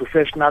changed to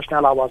First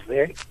National, I was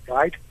there,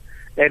 right?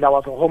 And I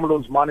was a home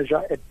loans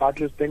manager at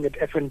Barclays Bank,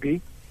 at FNB,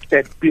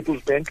 at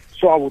People's Bank,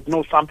 so I would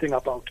know something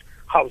about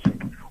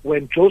housing.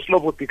 When Joe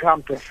Slovo would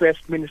become the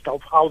first Minister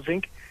of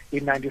Housing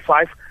in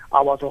 95,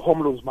 I was a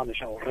home loans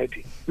manager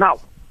already. Now,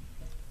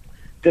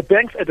 the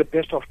banks at the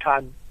best of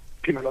time,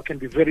 Phemelo, can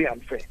be very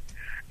unfair.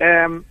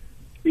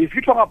 If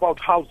you talk about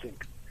housing,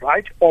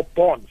 right, or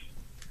bonds,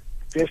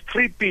 there's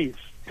 3 P's: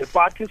 the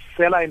parties,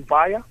 seller and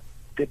buyer,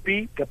 the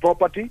P, the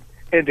property,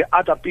 and the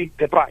other P,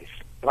 the price,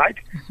 right?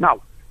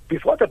 Now,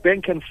 before the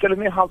bank can sell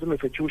any housing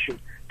institution,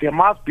 there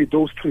must be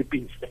those 3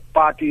 P's: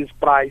 parties,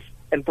 price,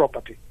 and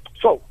property.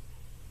 So,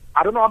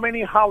 I don't know how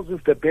many houses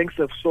the banks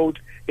have sold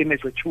in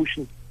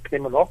institution,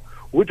 Phemelo,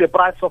 with the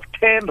price of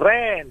 10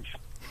 rands,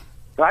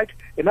 right?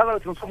 In other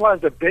words, so far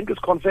as the bank is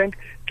concerned,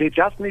 they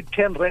just need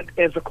 10 rand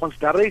as a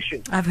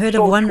consideration. I've heard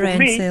of 1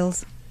 rand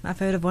sales. I've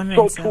heard of 1 rand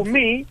sales. So to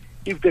me,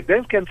 if the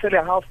bank can sell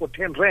a house for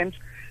 10 rands,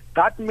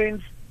 that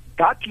means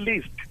that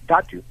list,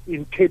 that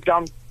in Cape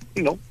Town,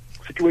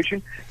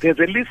 situation, there's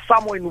a list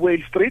somewhere in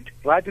Wales Street,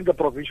 right in the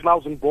Provincial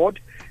Housing Board.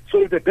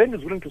 So if the bank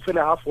is willing to sell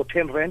a house for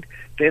 10 rand,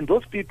 then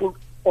those people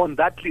on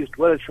that list,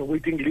 whether it's a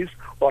waiting list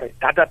or a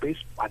database,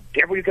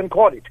 whatever you can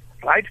call it,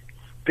 right,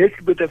 they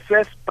should be the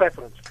first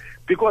preference.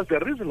 Because the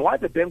reason why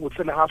the bank would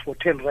sell a house for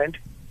 10 rand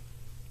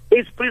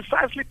is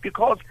precisely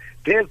because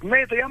they've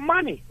made their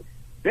money.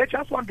 They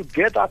just want to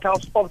get that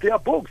house off their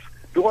books.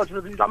 Because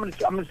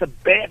it's a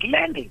bad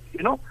landing,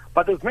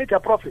 but they've made their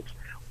profits.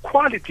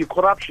 Quality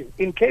corruption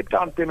in Cape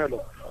Town,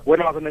 Phemelo,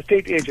 when I was an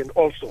estate agent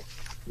also,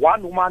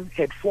 one woman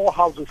had 4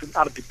 houses in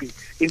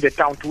RDP in the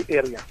Town 2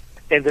 area,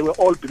 and they were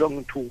all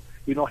belonging to,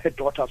 her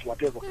daughters,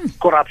 whatever.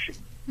 Corruption.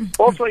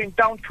 Also in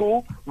Town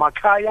 2,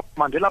 Makaya,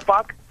 Mandela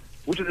Park,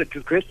 which is a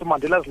disgrace to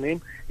Mandela's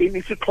name, in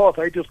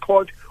isiXhosa it is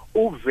called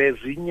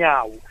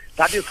Uvezinyawo.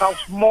 That is how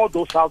small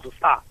those houses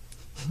are.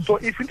 So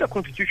if in the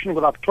Constitution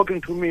was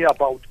talking to me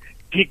about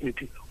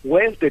dignity,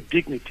 where's the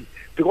dignity?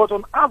 Because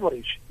on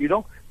average,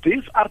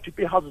 these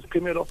RTP houses,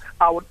 Phemelo,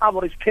 are on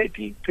average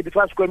 30,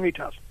 35 square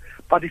meters.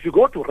 But if you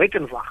go to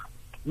Rettenwag,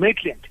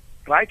 Maitland,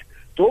 right,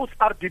 those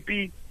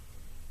RTP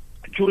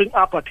during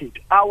apartheid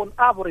are on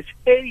average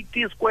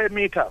 80 square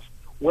meters.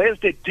 Where's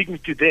the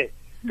dignity there?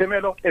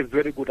 Phemelo, a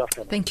very good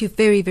afternoon. Thank you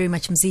very, very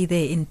much, Mzi,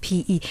 there in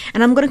PE.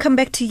 And I'm going to come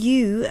back to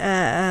you,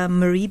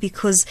 Marie,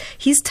 because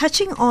he's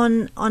touching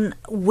on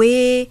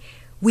where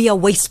we are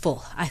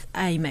wasteful,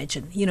 I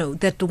imagine.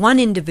 That the one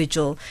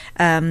individual,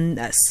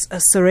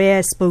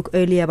 Soraya spoke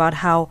earlier about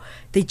how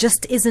there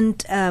just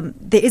isn't,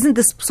 there isn't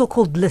this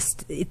so-called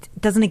list. It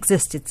doesn't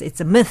exist. It's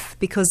a myth,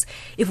 because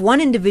if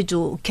one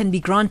individual can be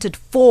granted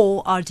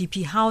 4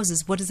 RDP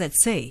houses, what does that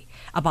say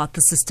about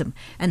the system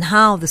and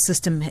how the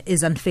system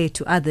is unfair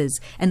to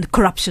others, and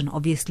corruption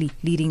obviously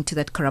leading to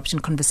that corruption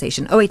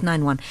conversation?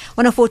 0891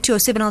 104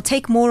 207. I'll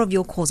take more of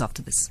your calls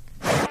after this.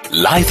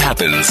 Life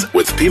Happens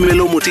with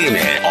Phemelo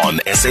Motene on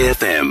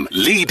SAFM,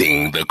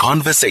 leading the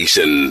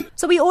conversation.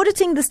 So we're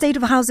auditing the state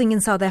of housing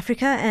in South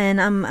Africa, and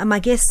my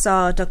guests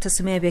are Dr.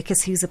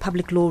 Beukes, who's a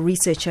public law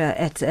researcher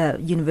at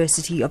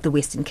University of the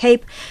Western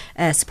Cape,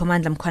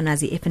 Siphamandla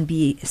Mkhwanazi,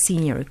 FNB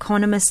senior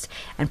economist,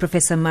 and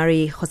Professor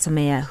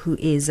Huchzermeyer, who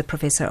is a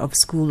professor of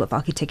School of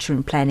Architecture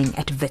and Planning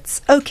at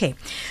Wits. Okay,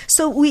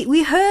 so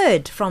we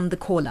heard from the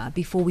caller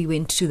before we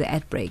went to the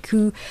ad break,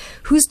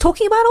 who's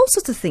talking about all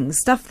sorts of things,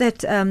 stuff that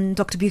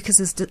Dr. Beukes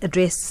has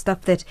addressed,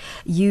 stuff that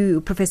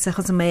you, Professor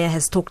Huchzermeyer,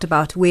 has talked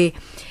about, where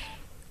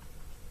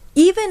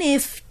even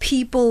if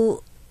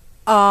people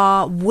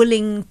are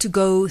willing to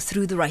go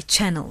through the right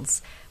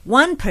channels,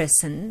 one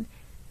person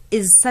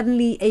is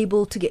suddenly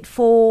able to get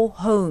 4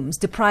 homes,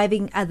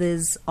 depriving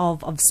others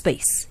of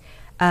space,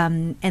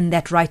 and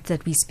that right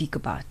that we speak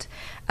about.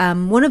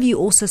 One of you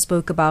also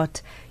spoke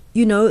about,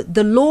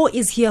 the law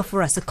is here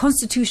for us. The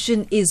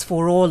Constitution is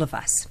for all of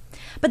us.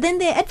 But then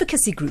there are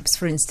advocacy groups,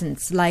 for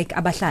instance, like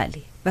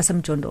Abahlali,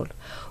 Basamjondolo,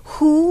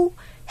 who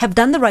have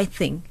done the right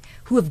thing,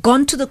 who have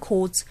gone to the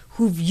courts,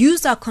 who've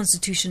used our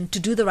Constitution to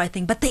do the right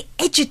thing, but they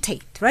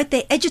agitate, right?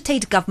 They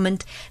agitate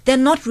government. They're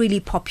not really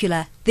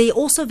popular. They're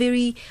also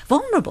very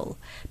vulnerable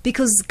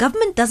because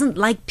government doesn't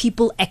like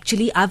people,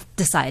 actually, I've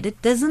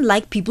decided, doesn't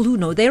like people who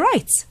know their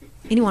rights.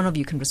 Any one of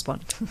you can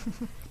respond.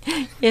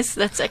 Yes,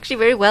 that's actually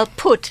very well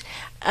put.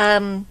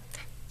 And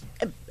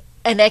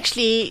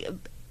actually,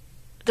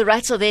 the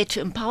rights are there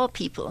to empower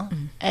people,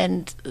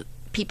 and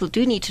people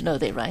do need to know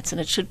their rights, and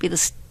it should be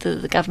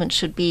the government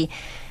should be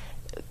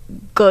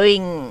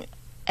going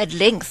at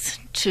length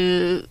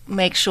to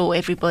make sure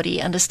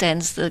everybody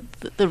understands the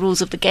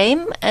rules of the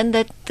game, and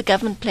that the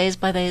government plays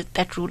by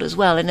that rule as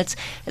well. And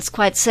it's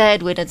quite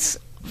sad when it's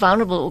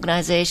vulnerable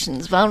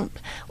organizations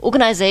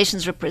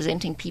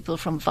representing people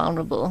from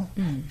vulnerable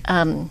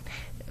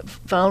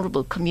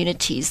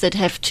communities that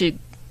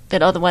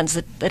are the ones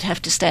that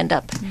have to stand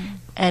up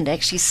and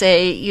actually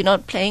say, you're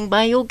not playing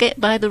by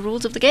the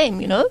rules of the game,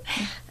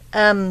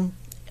 And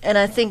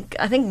I think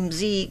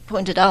Mzi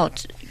pointed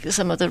out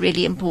some of the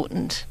really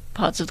important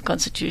parts of the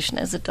Constitution,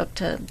 as did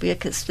Dr.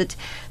 Beukes, that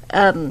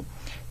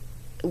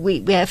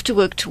we have to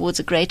work towards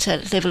a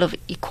greater level of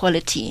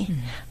equality.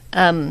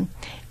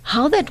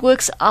 How that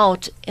works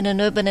out in an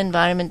urban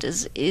environment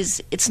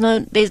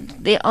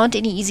there aren't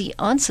any easy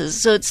answers.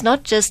 So it's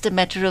not just a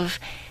matter of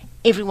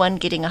everyone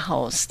getting a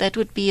house. That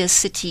would be a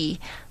city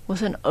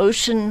with an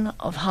ocean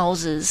of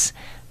houses,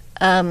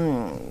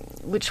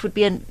 which would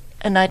be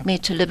a nightmare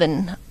to live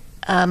in.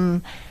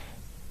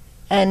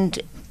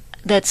 And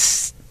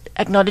that's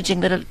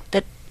acknowledging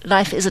that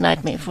life is a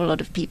nightmare for a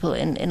lot of people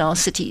in our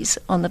cities,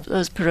 on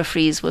those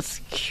peripheries with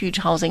huge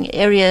housing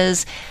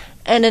areas,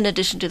 and in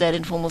addition to that,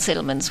 informal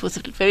settlements with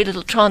very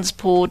little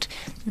transport,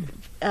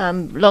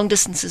 long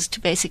distances to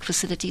basic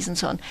facilities and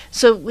so on.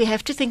 So we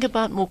have to think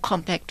about more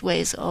compact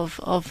ways of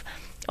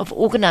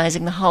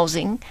organizing the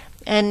housing,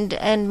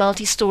 and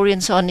multi-story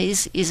and so on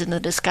is in the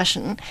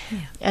discussion,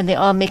 and there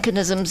are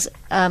mechanisms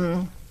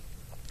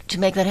to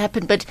make that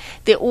happen. But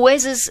there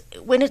always is,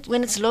 when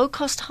it's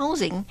low-cost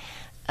housing,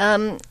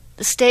 the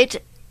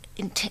state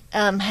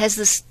has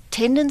this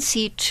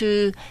tendency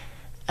to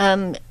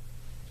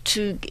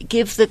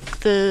give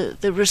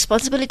the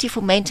responsibility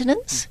for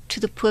maintenance to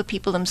the poor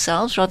people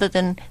themselves rather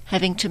than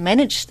having to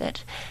manage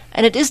that.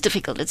 And it is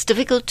difficult. It's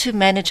difficult to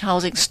manage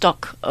housing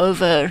stock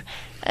over.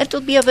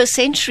 It'll be over a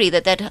century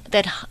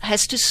that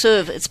has to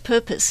serve its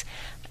purpose.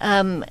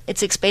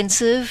 It's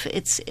expensive.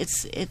 It's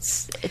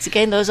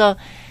again, those are.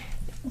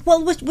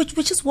 Well,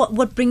 which is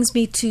what brings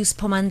me to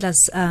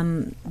Siphamandla's.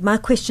 My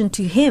question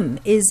to him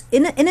is: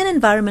 in an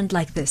environment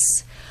like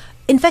this,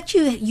 in fact,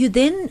 you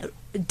then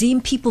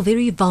deem people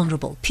very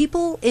vulnerable.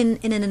 People in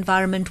an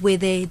environment where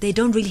they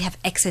don't really have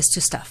access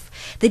to stuff,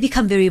 they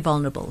become very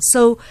vulnerable.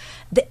 So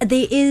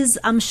there is,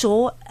 I'm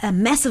sure, a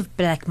massive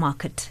black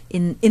market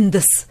in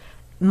this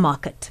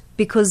market,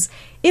 because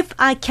if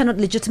I cannot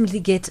legitimately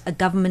get a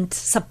government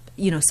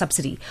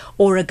subsidy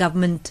or a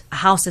government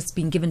house that's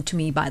been given to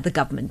me by the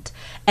government,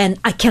 and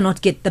I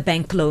cannot get the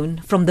bank loan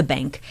from the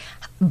bank,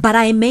 but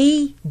I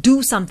may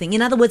do something.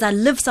 In other words, I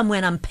live somewhere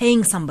and I'm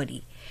paying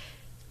somebody.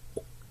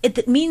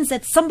 It means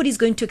that somebody's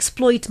going to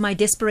exploit my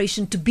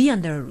desperation to be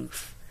under a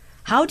roof.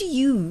 How do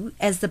you,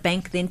 as the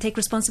bank, then take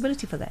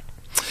responsibility for that?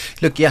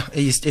 Look,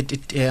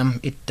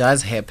 it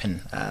does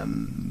happen.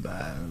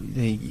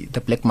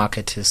 The black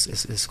market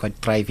is quite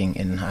thriving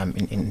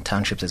in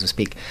townships as we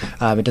speak.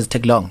 It doesn't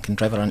take long. You can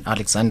drive around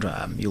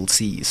Alexandra, you'll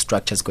see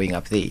structures going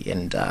up there,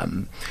 and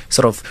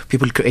sort of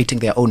people creating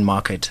their own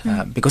market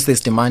because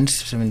there's demand.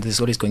 I mean, there's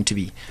always going to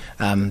be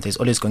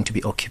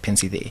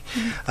occupancy there.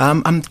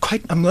 I'm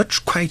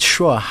not quite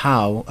sure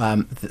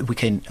how we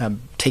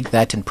can take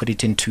that and put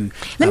it into.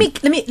 Let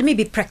me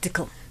be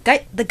practical.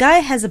 The guy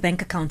has a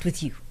bank account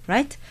with you,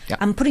 right? Yeah.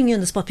 I'm putting you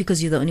on the spot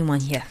because you're the only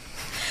one here.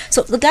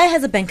 So the guy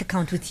has a bank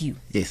account with you.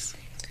 Yes.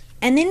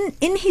 And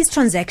in his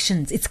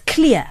transactions, it's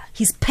clear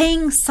he's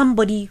paying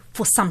somebody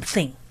for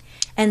something.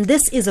 And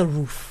this is a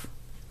roof.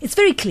 It's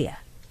very clear,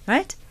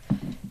 right?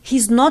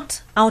 He's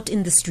not out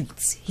in the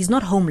streets. He's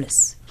not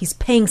homeless. He's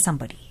paying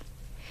somebody.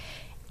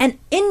 And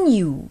in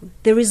you,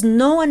 there is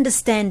no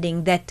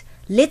understanding that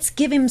let's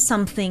give him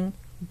something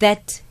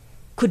that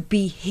could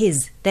be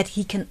his, that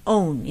he can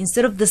own,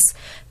 instead of this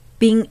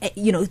being,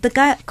 the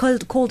guy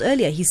called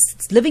earlier, he's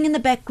living in the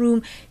back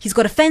room, he's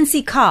got a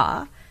fancy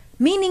car,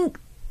 meaning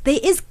there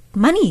is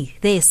money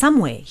there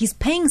somewhere, he's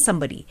paying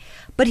somebody,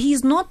 but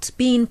he's not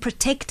being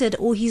protected,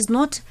 or he's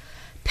not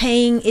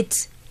paying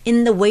it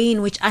in the way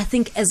in which I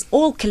think as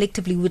all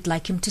collectively would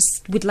like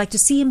to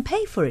see him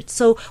pay for it.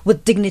 So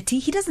with dignity,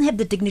 he doesn't have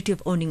the dignity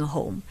of owning a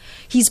home.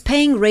 He's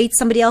paying rates.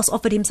 Somebody else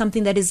offered him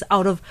something that is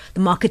out of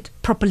the market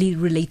properly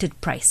related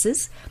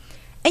prices.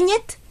 And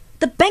yet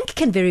The bank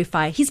can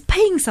verify he's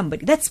paying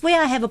somebody. That's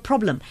where I have a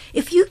problem.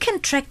 If you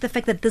can track the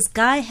fact that this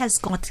guy has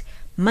got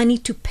money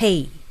to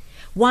pay,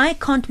 why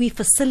can't we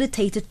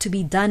facilitate it to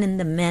be done in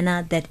the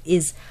manner that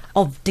is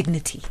of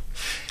dignity?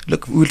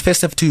 Look, we'll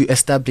first have to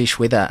establish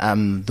whether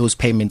those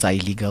payments are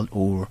illegal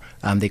or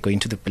they go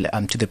into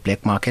the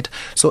black market.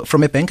 So,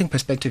 from a banking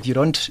perspective, you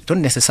don't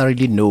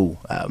necessarily know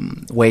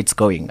where it's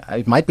going.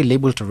 It might be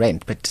labeled to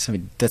rent, but I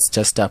mean, that's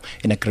just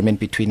an agreement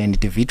between an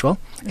individual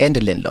and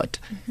a landlord.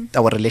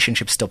 Our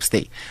relationship stops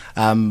there.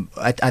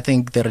 I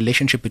think the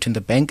relationship between the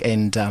bank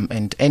and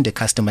the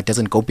customer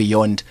doesn't go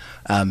beyond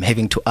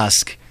having to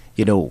ask,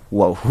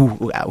 well,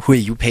 who are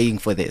you paying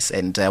for this,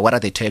 and what are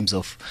the terms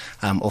of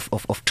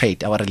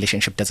trade? Our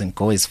relationship doesn't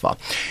go as far.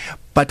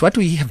 But what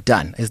we have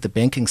done as the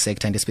banking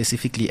sector, and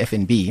specifically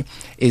FNB,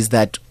 is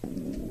that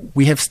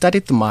we have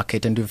studied the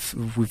market and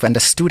we've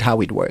understood how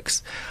it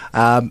works.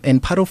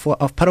 And part of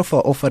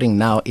our offering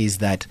now is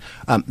that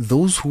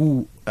those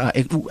who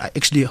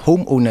actually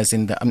homeowners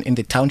in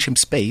the township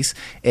space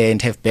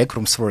and have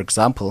backrooms, for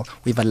example,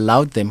 we've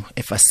allowed them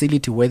a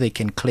facility where they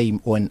can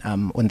claim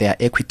on their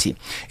equity.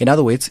 In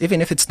other words,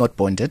 even if it's not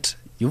bonded,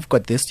 you've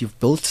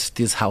built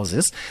these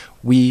houses,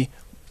 we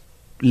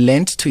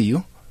lend to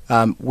you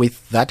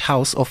with that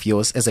house of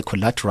yours as a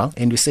collateral,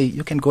 and we say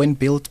you can go and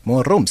build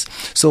more rooms.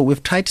 So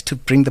we've tried to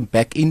bring them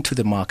back into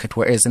the market,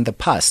 whereas in the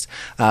past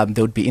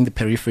they would be in the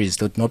peripheries,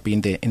 they would not be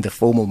in the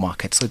formal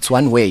market. So it's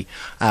one way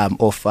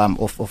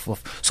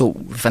so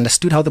we've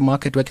understood how the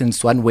market works, and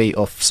it's one way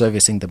of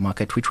servicing the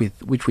market, which we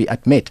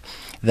admit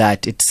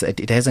that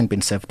it hasn't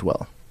been served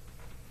well.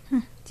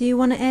 Do you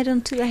want to add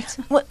on to that?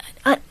 Well,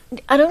 I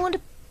don't want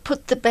to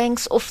put the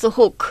banks off the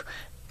hook.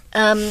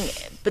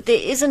 But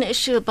there is an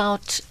issue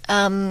about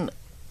a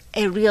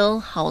real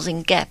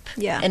housing gap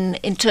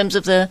in terms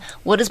of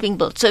what is being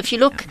built. So if you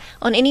look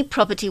on any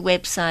property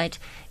website,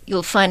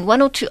 you'll find one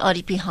or two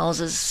RDP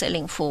houses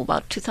selling for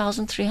about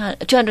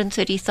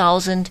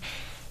 230,000.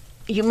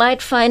 You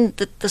might find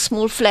the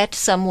small flat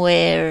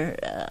somewhere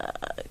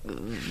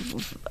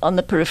on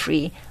the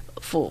periphery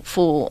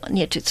for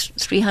near to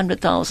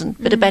 300,000,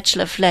 but a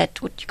bachelor flat,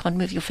 you can't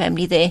move your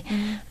family there.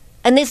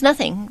 And there's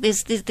nothing.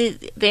 There's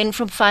then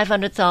from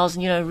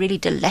 500,000, really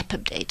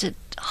dilapidated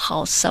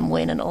house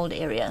somewhere in an old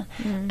area,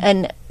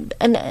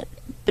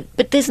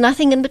 but there's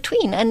nothing in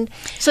between. And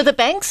so the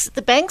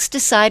banks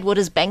decide what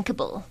is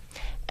bankable,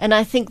 and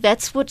I think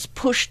that's what's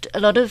pushed a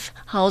lot of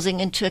housing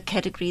into a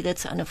category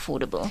that's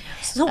unaffordable.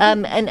 So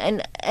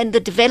and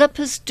the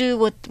developers do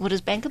what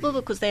is bankable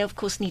because they of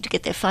course need to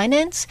get their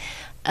finance.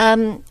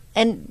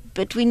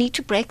 But we need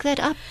to break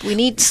that up. We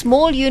need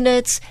small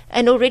units,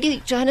 and already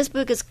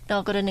Johannesburg has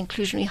now got an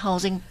inclusionary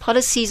housing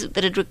policies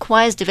that it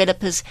requires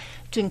developers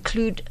to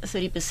include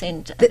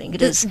 30%. I think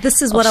it is.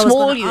 This is what I was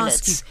going to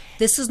ask you.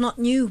 This is not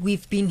new.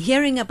 We've been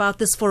hearing about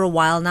this for a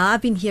while now.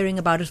 I've been hearing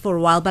about it for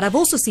a while, but I've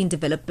also seen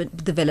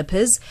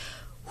developers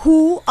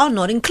who are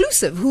not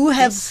inclusive, who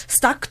have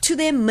stuck to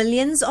their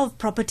millions of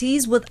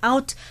properties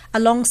without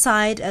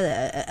alongside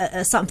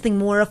something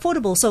more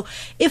affordable. So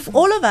if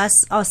all of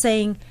us are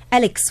saying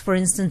Alex, for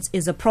instance,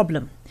 is a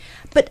problem,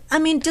 but I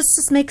mean,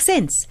 just makes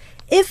sense.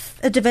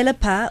 If a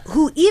developer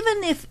who,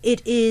 even if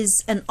it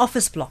is an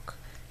office block,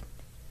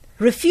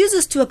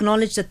 refuses to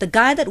acknowledge that the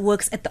guy that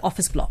works at the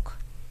office block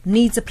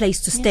needs a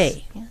place to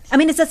stay. Yes. I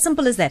mean, it's as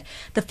simple as that.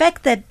 The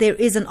fact that there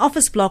is an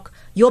office block,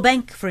 your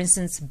bank, for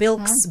instance,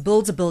 Beukes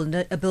builds a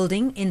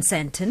building in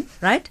Sandton,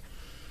 right?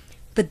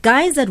 The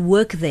guys that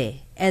work there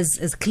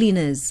as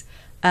cleaners,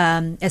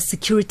 as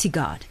security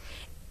guard,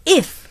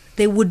 if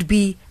there would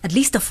be at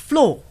least a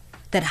floor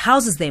that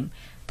houses them,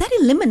 that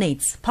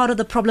eliminates part of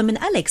the problem in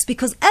Alex,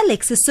 because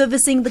Alex is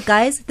servicing the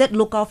guys that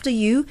look after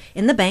you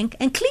in the bank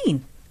and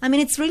clean. I mean,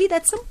 it's really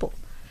that simple.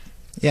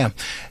 Yeah.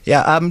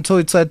 So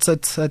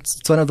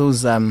it's one of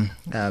those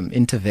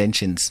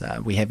interventions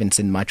we haven't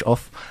seen much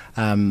of.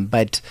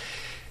 But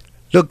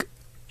look,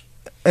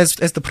 as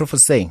the prof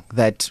was saying,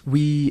 that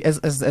we as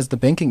the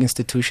banking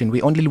institution,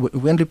 we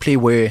only play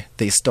where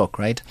there's stock,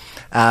 right?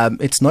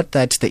 It's not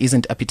that there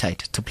isn't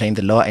appetite to play in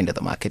the lower end of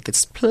the market.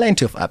 There's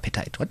plenty of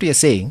appetite. What we are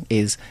saying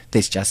is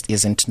there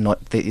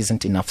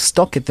isn't enough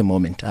stock at the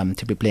moment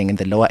to be playing in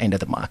the lower end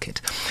of the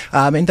market,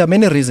 and there are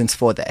many reasons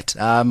for that.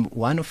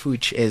 One of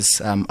which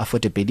is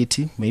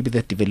affordability. Maybe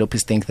the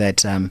developers think that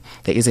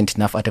there isn't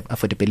enough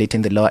affordability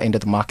in the lower end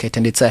of the market,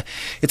 and it's a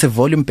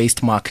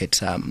volume-based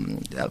market.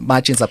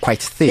 Margins are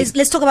quite thin.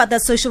 Let's talk about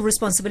that social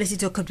responsibility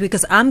talk,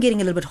 because I'm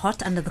getting a little bit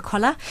hot under the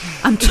collar.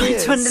 I'm trying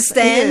to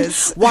understand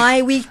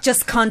why we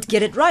just can't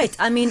get it right.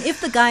 I mean,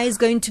 if the guy is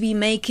going to be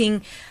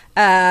making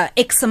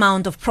X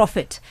amount of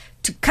profit,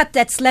 to cut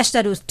that, slash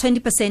that with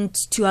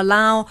 20%, to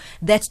allow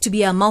that to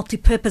be a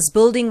multi-purpose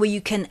building where you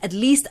can at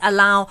least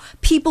allow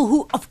people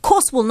who, of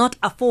course, will not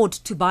afford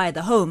to buy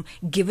the home,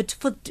 give it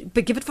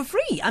for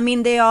free. I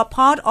mean, they are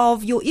part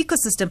of your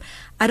ecosystem.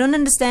 I don't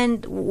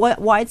understand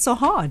why it's so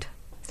hard.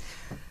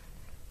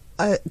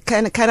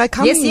 Can I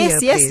come in here,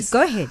 yes, please?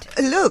 go ahead.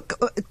 Look,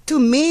 to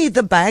me,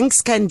 the banks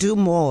can do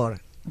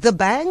more. the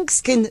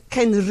banks can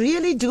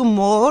really do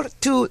more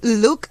to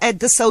look at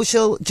the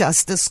social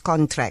justice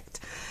contract.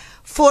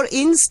 For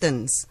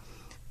instance,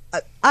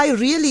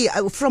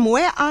 from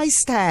where I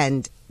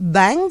stand,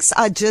 banks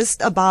are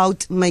just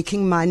about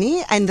making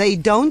money, and they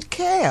don't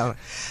care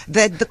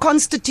that the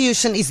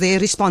Constitution is their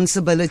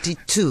responsibility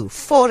too.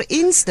 For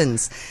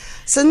instance,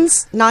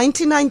 since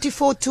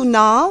 1994 to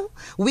now,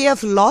 we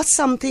have lost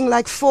something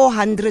like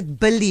 400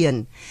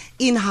 billion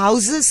in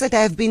houses that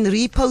have been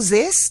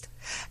repossessed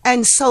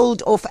and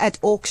sold off at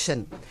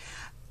auction.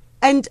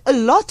 And a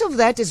lot of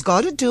that has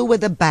got to do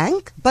with the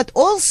bank, but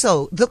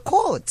also the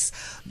courts.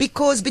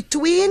 Because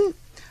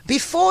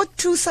before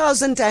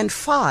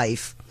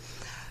 2005,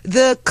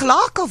 the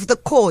clerk of the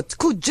court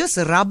could just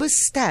rubber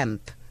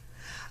stamp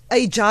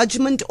a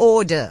judgment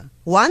order.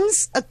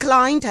 Once a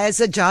client has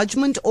a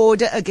judgment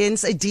order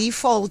against a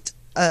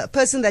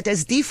person that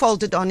has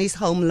defaulted on his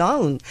home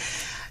loan,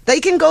 they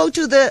can go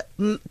to the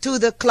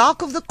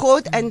clerk of the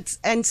court and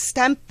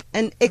stamp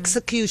an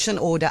execution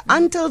order.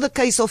 Until the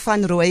case of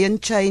Van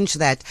Rooyen changed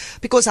that,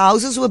 because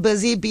houses were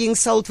busy being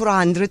sold for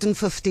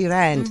 150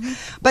 rand.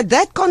 But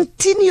that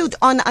continued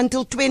on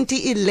until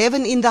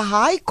 2011 in the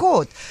High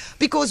Court,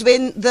 because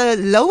when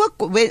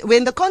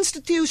the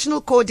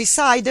Constitutional Court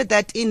decided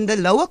that in the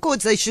lower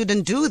courts they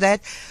shouldn't do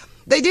that,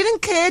 they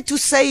didn't care to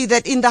say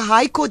that in the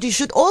High Court you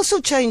should also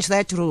change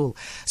that rule.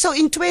 So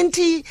in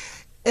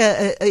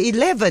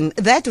 2011,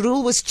 that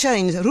rule was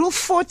changed. Rule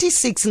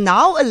 46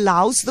 now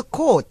allows the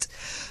court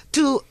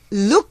to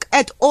look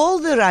at all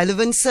the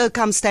relevant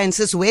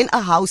circumstances when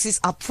a house is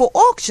up for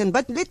auction.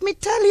 But let me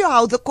tell you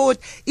how the court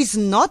is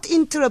not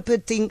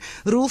interpreting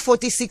Rule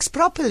 46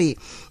 properly.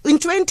 In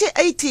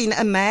 2018,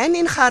 a man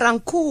in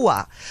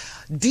Garankuwa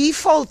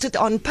defaulted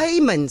on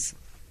payments.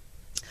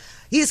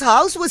 His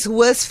house was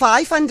worth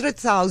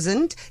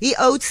 500,000. He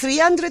owed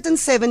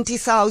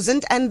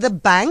 370,000, and the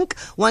bank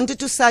wanted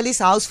to sell his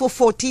house for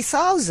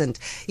 40,000.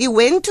 He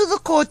went to the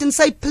court and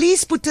said,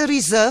 please put a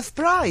reserve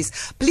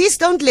price. Please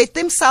don't let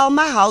them sell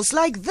my house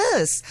like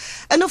this.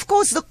 And of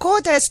course, the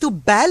court has to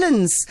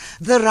balance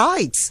the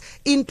rights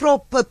in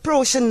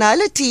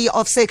proportionality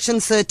of Section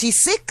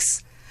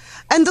 36.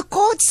 And the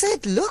court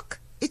said, look,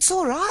 it's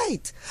all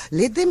right.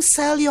 Let them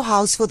sell your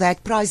house for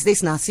that price.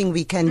 There's nothing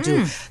we can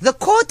do. The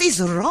court is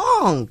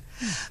wrong,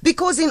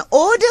 because in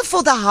order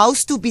for the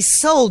house to be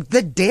sold,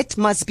 the debt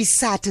must be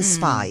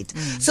satisfied.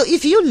 So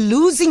if you're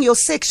losing your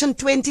Section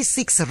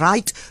 26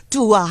 right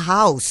to a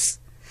house,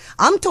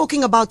 I'm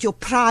talking about your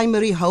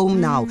primary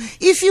home now.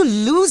 If you're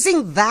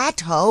losing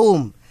that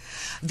home,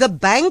 the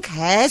bank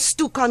has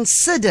to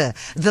consider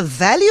the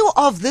value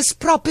of this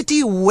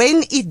property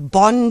when it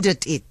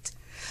bonded it.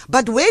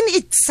 But when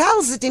it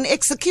sells it in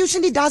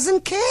execution, it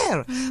doesn't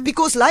care.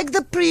 Because like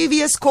the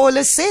previous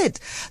caller said,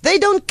 they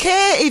don't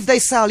care if they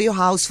sell your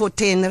house for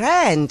 10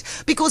 rand,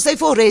 because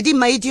they've already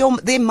made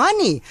their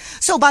money.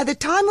 So by the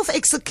time of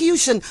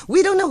execution,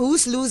 we don't know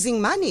who's losing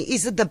money.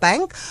 Is it the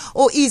bank,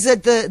 or is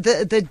it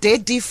the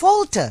debt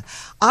defaulter?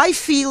 I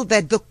feel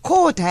that the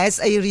court has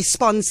a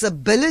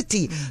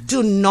responsibility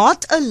to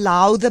not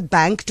allow the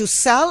bank to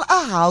sell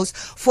a house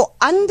for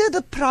under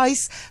the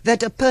price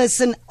that a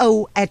person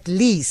owe at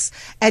least.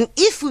 And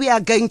if we are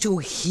going to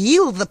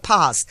heal the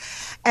past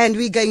and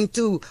we're going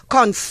to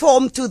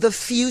conform to the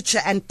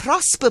future and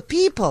prosper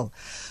people,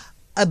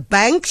 a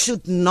bank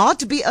should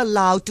not be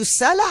allowed to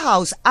sell a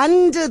house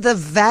under the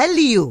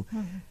value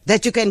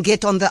that you can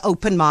get on the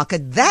open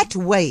market. That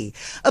way,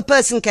 a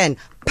person can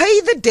pay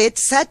the debt,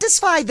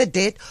 satisfy the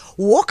debt,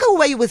 walk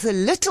away with a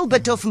little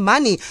bit of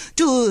money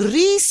to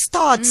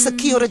restart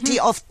security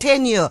of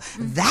tenure.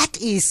 That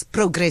is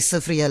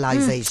progressive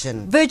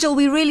realization. Virgil,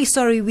 we're really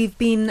sorry. We've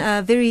been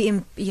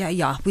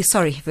we're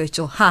sorry,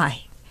 Virgil.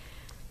 Hi.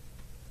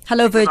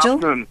 Hello, Virgil.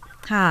 Good afternoon.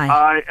 Hi.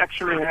 I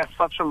actually have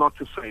such a lot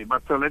to say,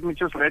 but let me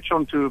just latch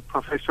on to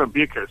Professor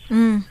Beukes.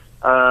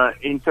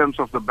 In terms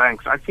of the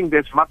banks, I think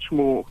there's much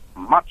more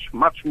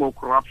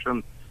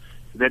corruption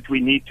that we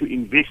need to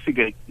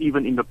investigate,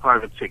 even in the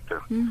private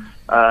sector,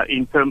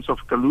 in terms of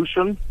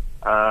collusion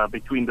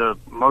between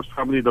most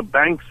probably the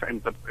banks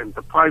and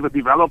the private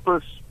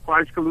developers,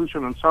 price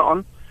collusion, and so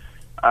on.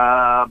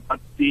 But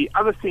the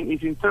other thing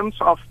is, in terms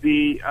of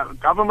the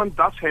government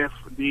does have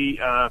the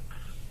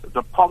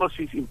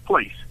policies in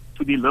place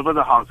to deliver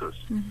the houses.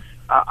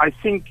 I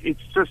think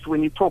it's just,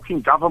 when you're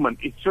talking government,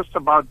 it's just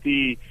about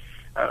the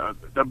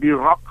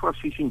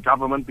bureaucracies in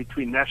government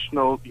between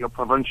national, your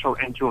provincial,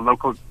 and your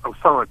local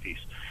authorities,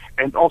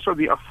 and also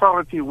the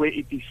authority where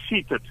it is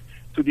seated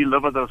to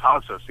deliver those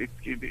houses.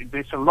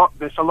 There's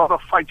a lot of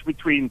fight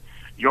between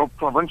your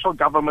provincial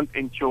government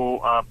and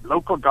your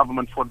local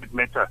government, for that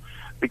matter,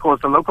 because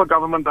the local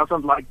government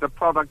doesn't like the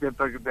product that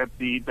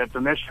the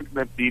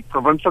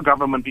provincial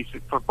government is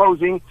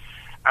proposing.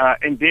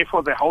 And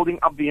therefore they're holding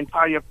up the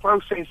entire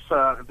process.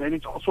 Then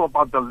it's also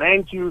about the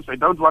land use. They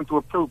don't want to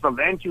approve the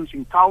land use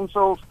in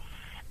councils.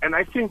 And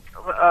I think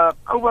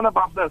over and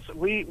above this,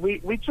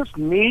 we just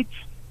need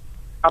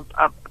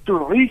to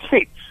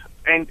reset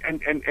and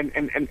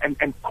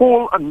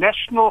call a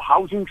national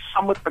housing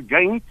summit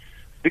again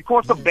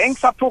because the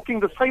banks are talking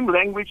the same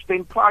language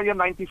than prior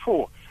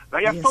 94.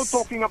 They are still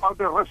talking about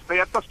the risk. They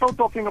are still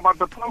talking about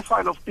the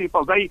profile of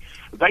people. They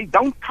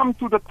don't come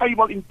to the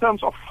table in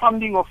terms of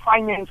funding or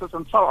finances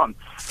and so on.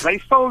 They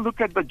still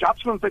look at the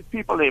judgments that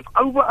people have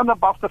over and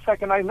above the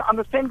fact, and I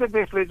understand that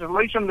there's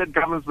legislation that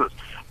governs this,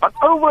 but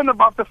over and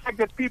above the fact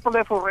that people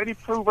have already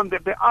proven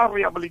that they are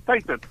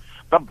rehabilitated,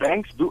 the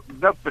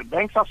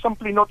banks are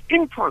simply not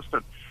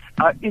interested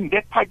in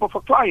that type of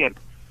a client.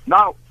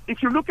 Now,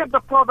 if you look at the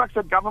products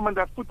that government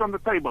has put on the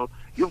table,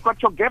 you've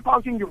got your gap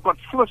housing, you've got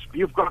FLISP,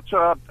 you've got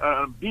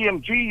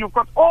BMG, you've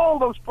got all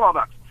those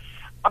products.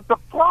 But the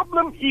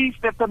problem is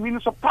that the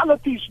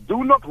municipalities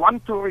do not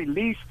want to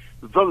release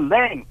the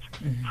land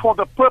for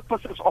the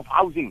purposes of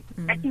housing.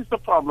 That is the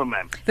problem,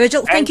 ma'am.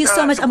 Virgil, thank you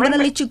so much. I'm going to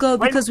let you go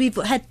because we've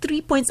had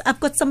 3 points.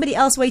 I've got somebody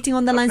else waiting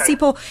on the line.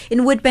 Sipho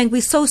in Witbank,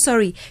 we're so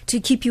sorry to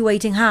keep you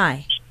waiting.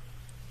 Hi.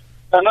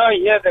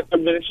 Yeah, the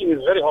conversation is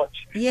very hot.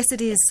 Yes,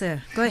 it is,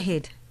 sir. Go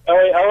ahead.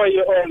 How are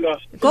you all?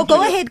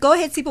 Go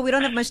ahead, Sipho. We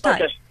don't have much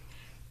time.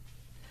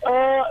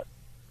 Okay.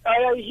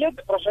 I hear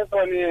the professor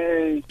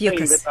saying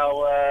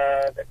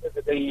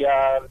that they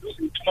are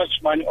losing too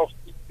much money of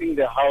fixing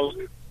the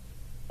houses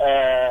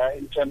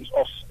in terms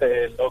of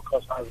the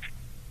low-cost housing.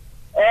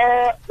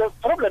 The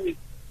problem is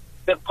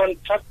the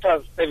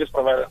contractors, service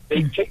providers,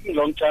 they're taking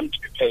long time to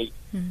be paid.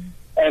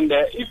 And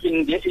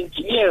even the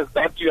engineers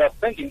that you are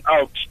sending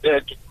out there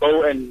to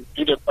go and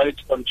do the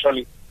quality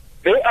controlling,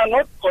 they are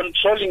not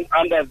controlling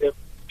under the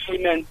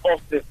payment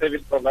of the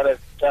service providers.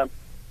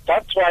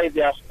 That's why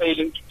they are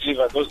failing to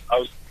deliver those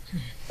houses.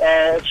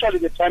 Actually,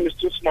 the time is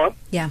too small.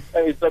 Yeah.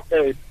 It's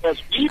okay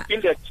because we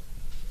built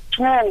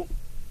 2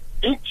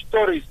 big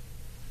stories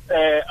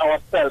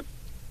ourselves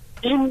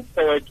in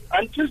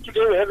until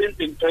today we haven't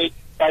been paid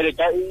by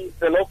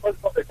the locals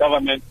of the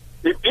government.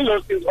 We built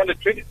those things on the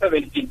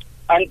 2017.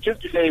 Until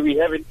today we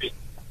haven't been.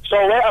 So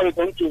where are we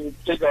going to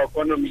take our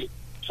economy?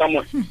 Thank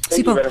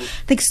you very much.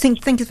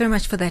 Thank you very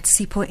much for that,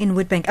 Sipho in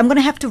Witbank. I'm going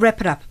to have to wrap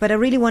it up, but I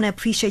really want to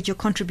appreciate your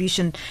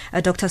contribution,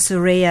 Dr.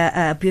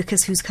 Soraya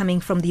Beukes, who's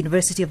coming from the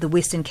University of the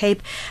Western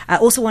Cape. I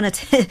also want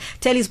to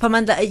tell you,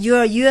 Siphamandla,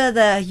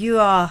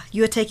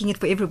 you're taking it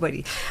for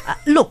everybody.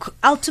 Look,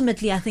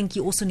 ultimately, I think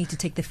you also need to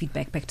take the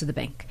feedback back to the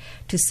bank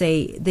to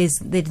say there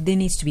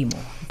needs to be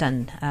more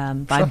done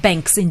by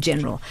banks in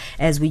general.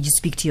 As we just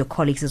speak to your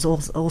colleagues,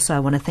 also I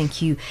want to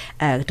thank you,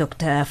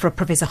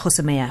 Professor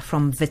Huchzermeyer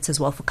from Wits as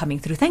well for coming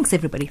through. Thanks,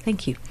 everybody.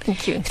 Thank you.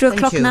 Thank you. 3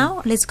 o'clock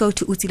now. Let's go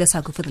to Utsila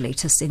Saku for the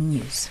latest in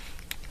news.